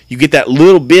spikes. You get that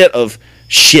little bit of,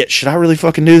 shit, should I really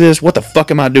fucking do this? What the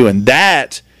fuck am I doing?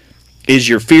 That is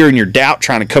your fear and your doubt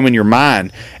trying to come in your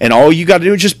mind. And all you got to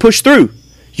do is just push through.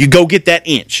 You go get that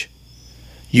inch.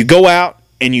 You go out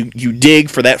and you dig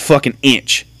for that fucking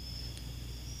inch.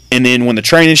 And then when the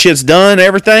training shit's done,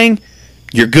 everything,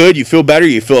 you're good, you feel better,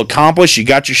 you feel accomplished, you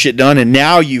got your shit done, and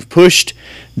now you've pushed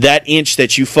that inch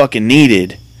that you fucking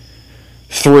needed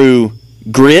through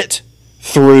grit,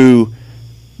 through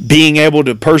being able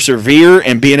to persevere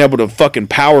and being able to fucking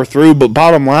power through. But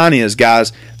bottom line is,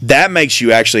 guys, that makes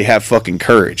you actually have fucking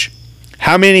courage.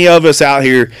 How many of us out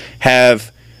here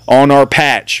have on our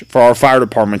patch for our fire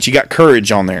departments, you got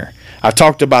courage on there? I've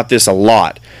talked about this a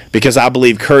lot because I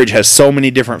believe courage has so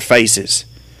many different faces.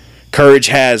 Courage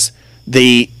has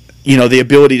the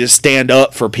ability to stand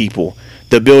up for people,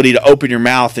 the ability to open your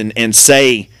mouth and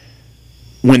say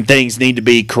when things need to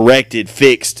be corrected,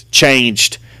 fixed,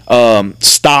 changed,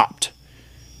 stopped,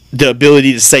 the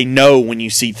ability to say no when you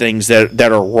see things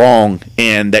that are wrong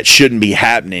and that shouldn't be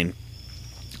happening.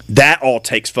 That all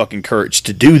takes fucking courage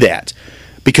to do that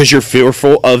because you're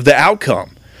fearful of the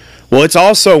outcome. Well, it's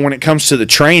also when it comes to the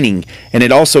training, and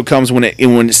it also comes when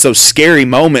it's those scary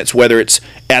moments, whether it's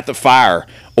at the fire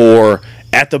or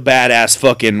at the badass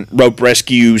fucking rope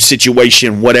rescue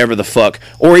situation, whatever the fuck,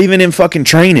 or even in fucking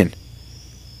training.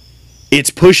 It's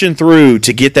pushing through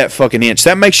to get that fucking inch.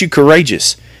 That makes you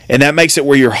courageous, and that makes it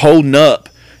where you're holding up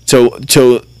to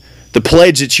the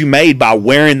pledge that you made by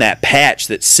wearing that patch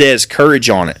that says courage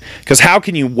on it. Because how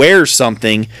can you wear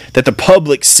something that the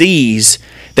public sees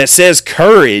that says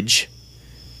courage,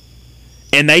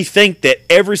 and they think that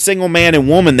every single man and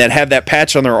woman that have that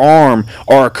patch on their arm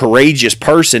are a courageous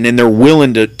person, and they're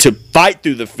willing to fight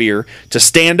through the fear, to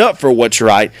stand up for what's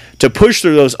right, to push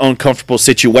through those uncomfortable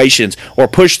situations, or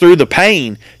push through the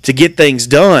pain to get things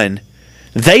done?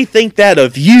 They think that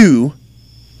of you,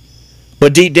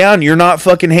 but deep down, you're not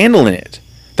fucking handling it.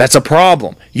 That's a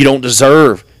problem. You don't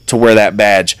deserve to wear that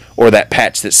badge or that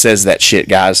patch that says that shit,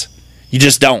 guys. You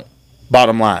just don't.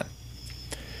 Bottom line.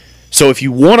 So if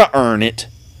you want to earn it,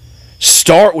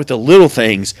 start with the little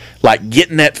things like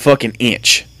getting that fucking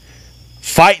inch.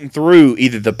 Fighting through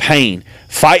either the pain,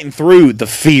 fighting through the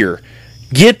fear.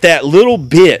 Get that little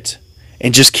bit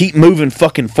and just keep moving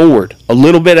fucking forward a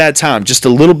little bit at a time. Just a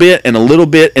little bit and a little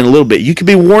bit and a little bit. You can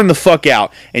be worn the fuck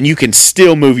out and you can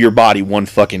still move your body one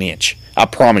fucking inch. I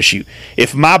promise you.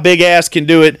 If my big ass can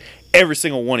do it, every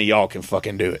single one of y'all can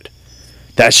fucking do it.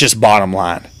 That's just bottom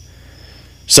line.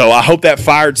 So I hope that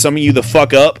fired some of you the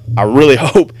fuck up. I really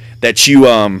hope that you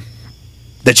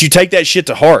take that shit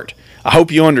to heart. I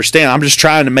hope you understand. I'm just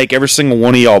trying to make every single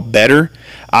one of y'all better.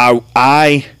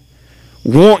 I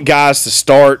want guys to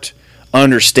start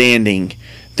understanding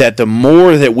that the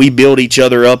more that we build each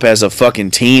other up as a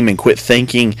fucking team and quit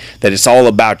thinking that it's all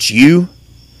about you,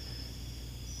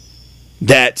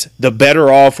 that the better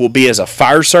off we'll be as a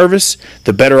fire service,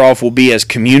 the better off we'll be as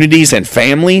communities and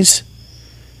families,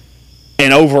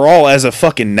 and overall as a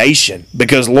fucking nation,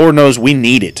 because Lord knows we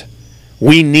need it.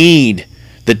 We need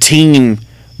the team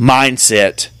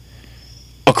mindset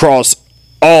across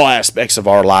all aspects of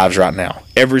our lives right now.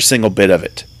 Every single bit of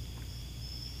it.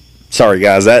 Sorry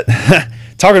guys, that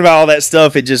talking about all that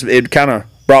stuff, it kind of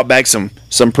brought back some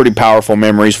pretty powerful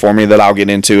memories for me that I'll get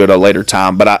into at a later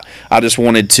time. But I just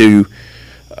wanted to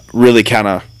really kind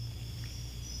of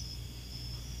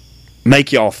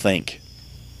make y'all think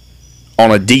on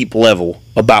a deep level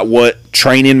about what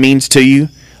training means to you,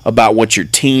 about what your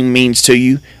team means to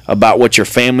you, about what your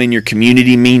family and your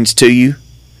community means to you,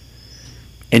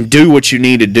 and do what you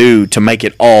need to do to make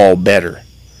it all better.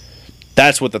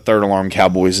 That's what the Third Alarm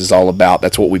Cowboys is all about.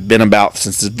 That's what we've been about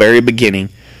since the very beginning.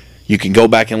 You can go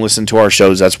back and listen to our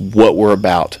shows. That's what we're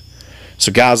about.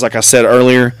 So guys, like I said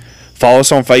earlier, follow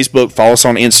us on Facebook, follow us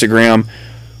on Instagram,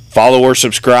 follow or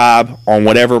subscribe on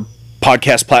whatever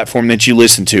podcast platform that you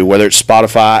listen to, whether it's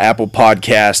Spotify, Apple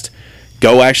Podcast.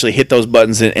 Go actually hit those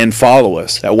buttons and follow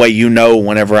us. That way you know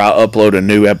whenever I upload a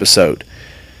new episode.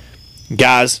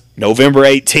 Guys, November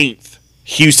 18th,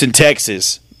 Houston,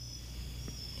 Texas.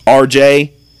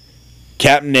 RJ,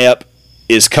 Captain Epp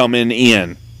is coming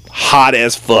in hot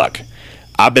as fuck.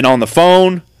 I've been on the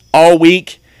phone all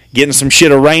week getting some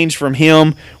shit arranged from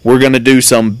him. We're going to do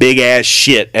some big-ass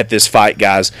shit at this fight,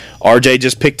 guys. RJ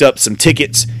just picked up some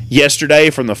tickets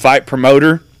yesterday from the fight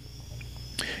promoter.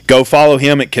 Go follow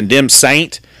him at Condemned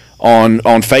Saint on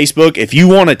Facebook. If you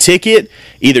want a ticket,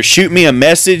 either shoot me a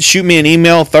message, shoot me an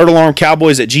email,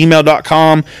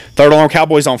 thirdalarmcowboys@gmail.com, Third Alarm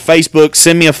Cowboys on Facebook.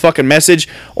 Send me a fucking message,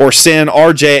 or send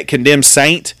RJ at Condemned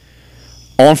Saint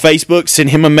on Facebook. Send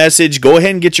him a message. Go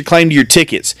ahead and get your claim to your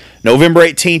tickets. November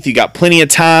 18th, you got plenty of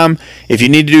time. If you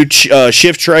need to do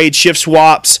shift trade, shift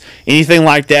swaps, anything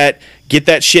like that, get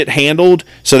that shit handled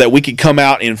so that we can come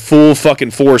out in full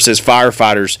fucking force as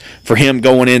firefighters for him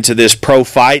going into this pro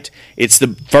fight. It's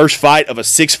the first fight of a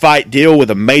 6-fight deal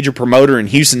with a major promoter in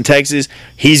Houston, Texas.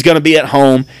 He's going to be at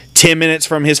home. 10 minutes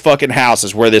from his fucking house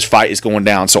is where this fight is going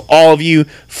down. So all of you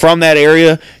from that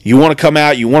area, you want to come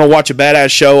out, you want to watch a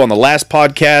badass show. On the last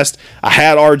podcast, I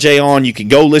had RJ on. You can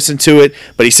go listen to it.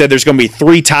 But he said there's going to be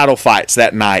 3 title fights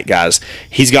that night, guys.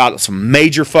 He's got some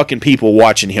major fucking people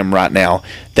watching him right now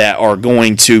that are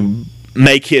going to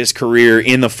make his career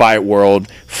in the fight world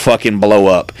fucking blow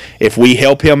up. If we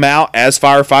help him out as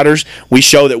firefighters, we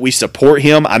show that we support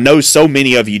him. I know so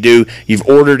many of you do. You've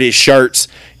ordered his shirts.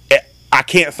 I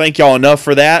can't thank y'all enough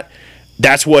for that.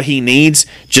 That's what he needs.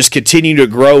 Just continue to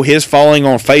grow his following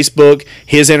on Facebook,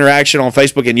 his interaction on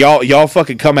Facebook, and y'all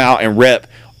fucking come out and rep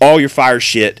all your fire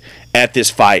shit at this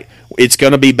fight. It's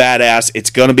going to be badass. It's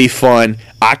going to be fun.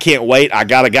 I can't wait. I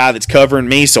got a guy that's covering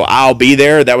me, so I'll be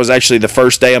there. That was actually the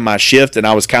first day of my shift, and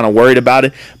I was kind of worried about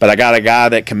it, but I got a guy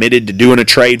that committed to doing a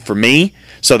trade for me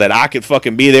so that I could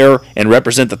fucking be there and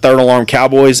represent the Third Alarm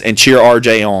Cowboys and cheer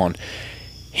RJ on.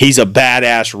 He's a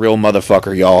badass real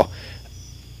motherfucker, y'all.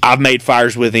 I've made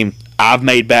fires with him. I've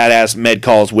made badass med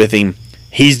calls with him.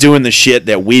 He's doing the shit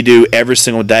that we do every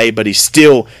single day, but he's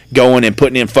still going and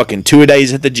putting in fucking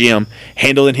 2-a-days at the gym,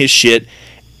 handling his shit,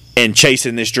 and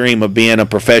chasing this dream of being a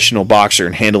professional boxer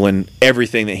and handling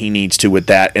everything that he needs to with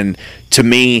that. And to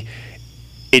me,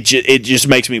 it just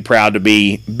makes me proud to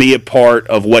be a part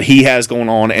of what he has going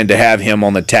on and to have him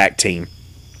on the TAC team.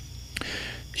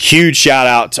 Huge shout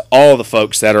out to all the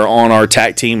folks that are on our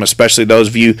TAC team, especially those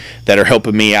of you that are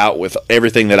helping me out with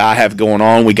everything that I have going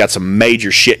on. We got some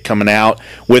major shit coming out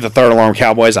with the Third Alarm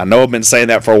Cowboys. I know I've been saying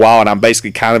that for a while, and I'm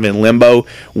basically kind of in limbo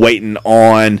waiting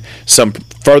on some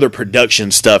further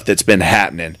production stuff that's been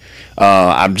happening.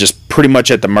 I'm just pretty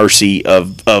much at the mercy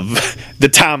of the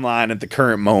timeline at the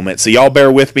current moment. So y'all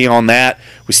bear with me on that.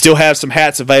 We still have some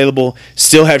hats available,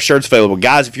 still have shirts available.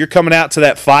 Guys, if you're coming out to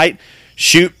that fight,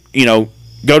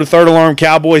 go to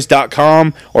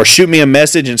thirdalarmcowboys.com or shoot me a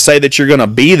message and say that you're going to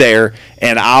be there,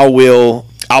 and I'll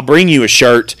bring you a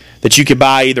shirt that you can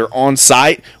buy either on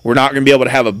site. We're not going to be able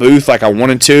to have a booth like I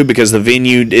wanted to because the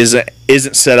venue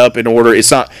isn't set up in order. It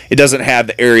doesn't have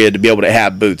the area to be able to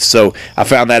have booths. So I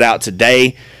found that out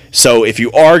today. So if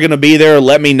you are going to be there,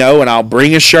 let me know, and I'll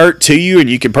bring a shirt to you, and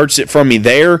you can purchase it from me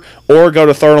there, or go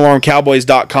to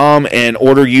thirdalarmcowboys.com and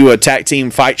order you a TAC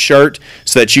team fight shirt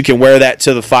so that you can wear that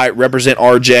to the fight, represent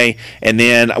RJ. And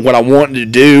then what I want to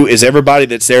do is everybody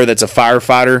that's there that's a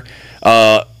firefighter,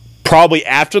 probably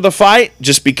after the fight,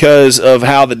 just because of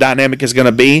how the dynamic is going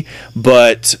to be.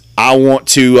 But I want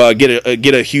to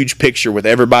get a huge picture with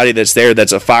everybody that's there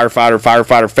that's a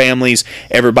firefighter families,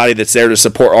 everybody that's there to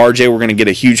support RJ. We're going to get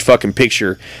a huge fucking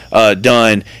picture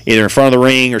done either in front of the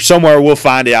ring or somewhere. We'll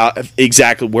find out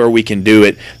exactly where we can do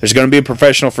it. There's going to be a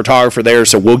professional photographer there,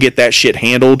 so we'll get that shit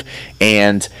handled.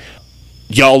 And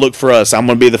y'all look for us. I'm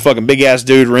going to be the fucking big-ass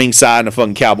dude ringside in a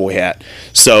fucking cowboy hat.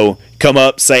 So come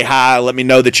up, say hi, let me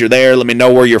know that you're there, let me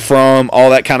know where you're from, all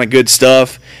that kind of good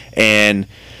stuff. And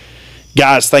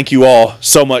guys, thank you all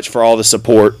so much for all the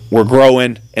support. We're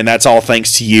growing, and that's all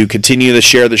thanks to you. Continue to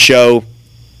share the show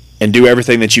and do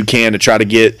everything that you can to try to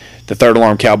get the Third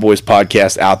Alarm Cowboys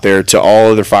podcast out there to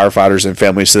all other firefighters and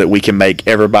families so that we can make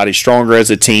everybody stronger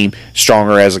as a team,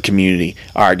 stronger as a community.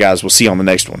 All right, guys, we'll see you on the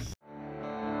next one.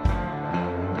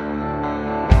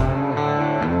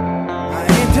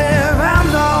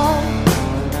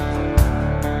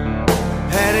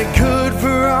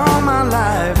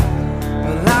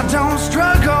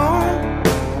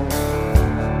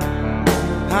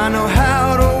 I know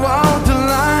how to walk the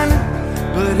line,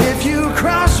 but if you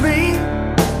cross me,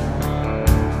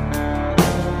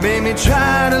 make me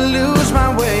try to lose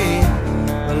my way,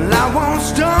 well, I won't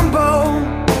stumble.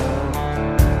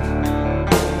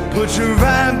 Put you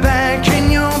right back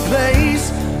in your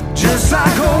place, just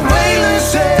like old Waylon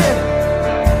said.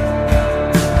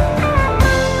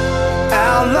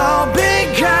 Outlaw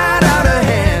big guy.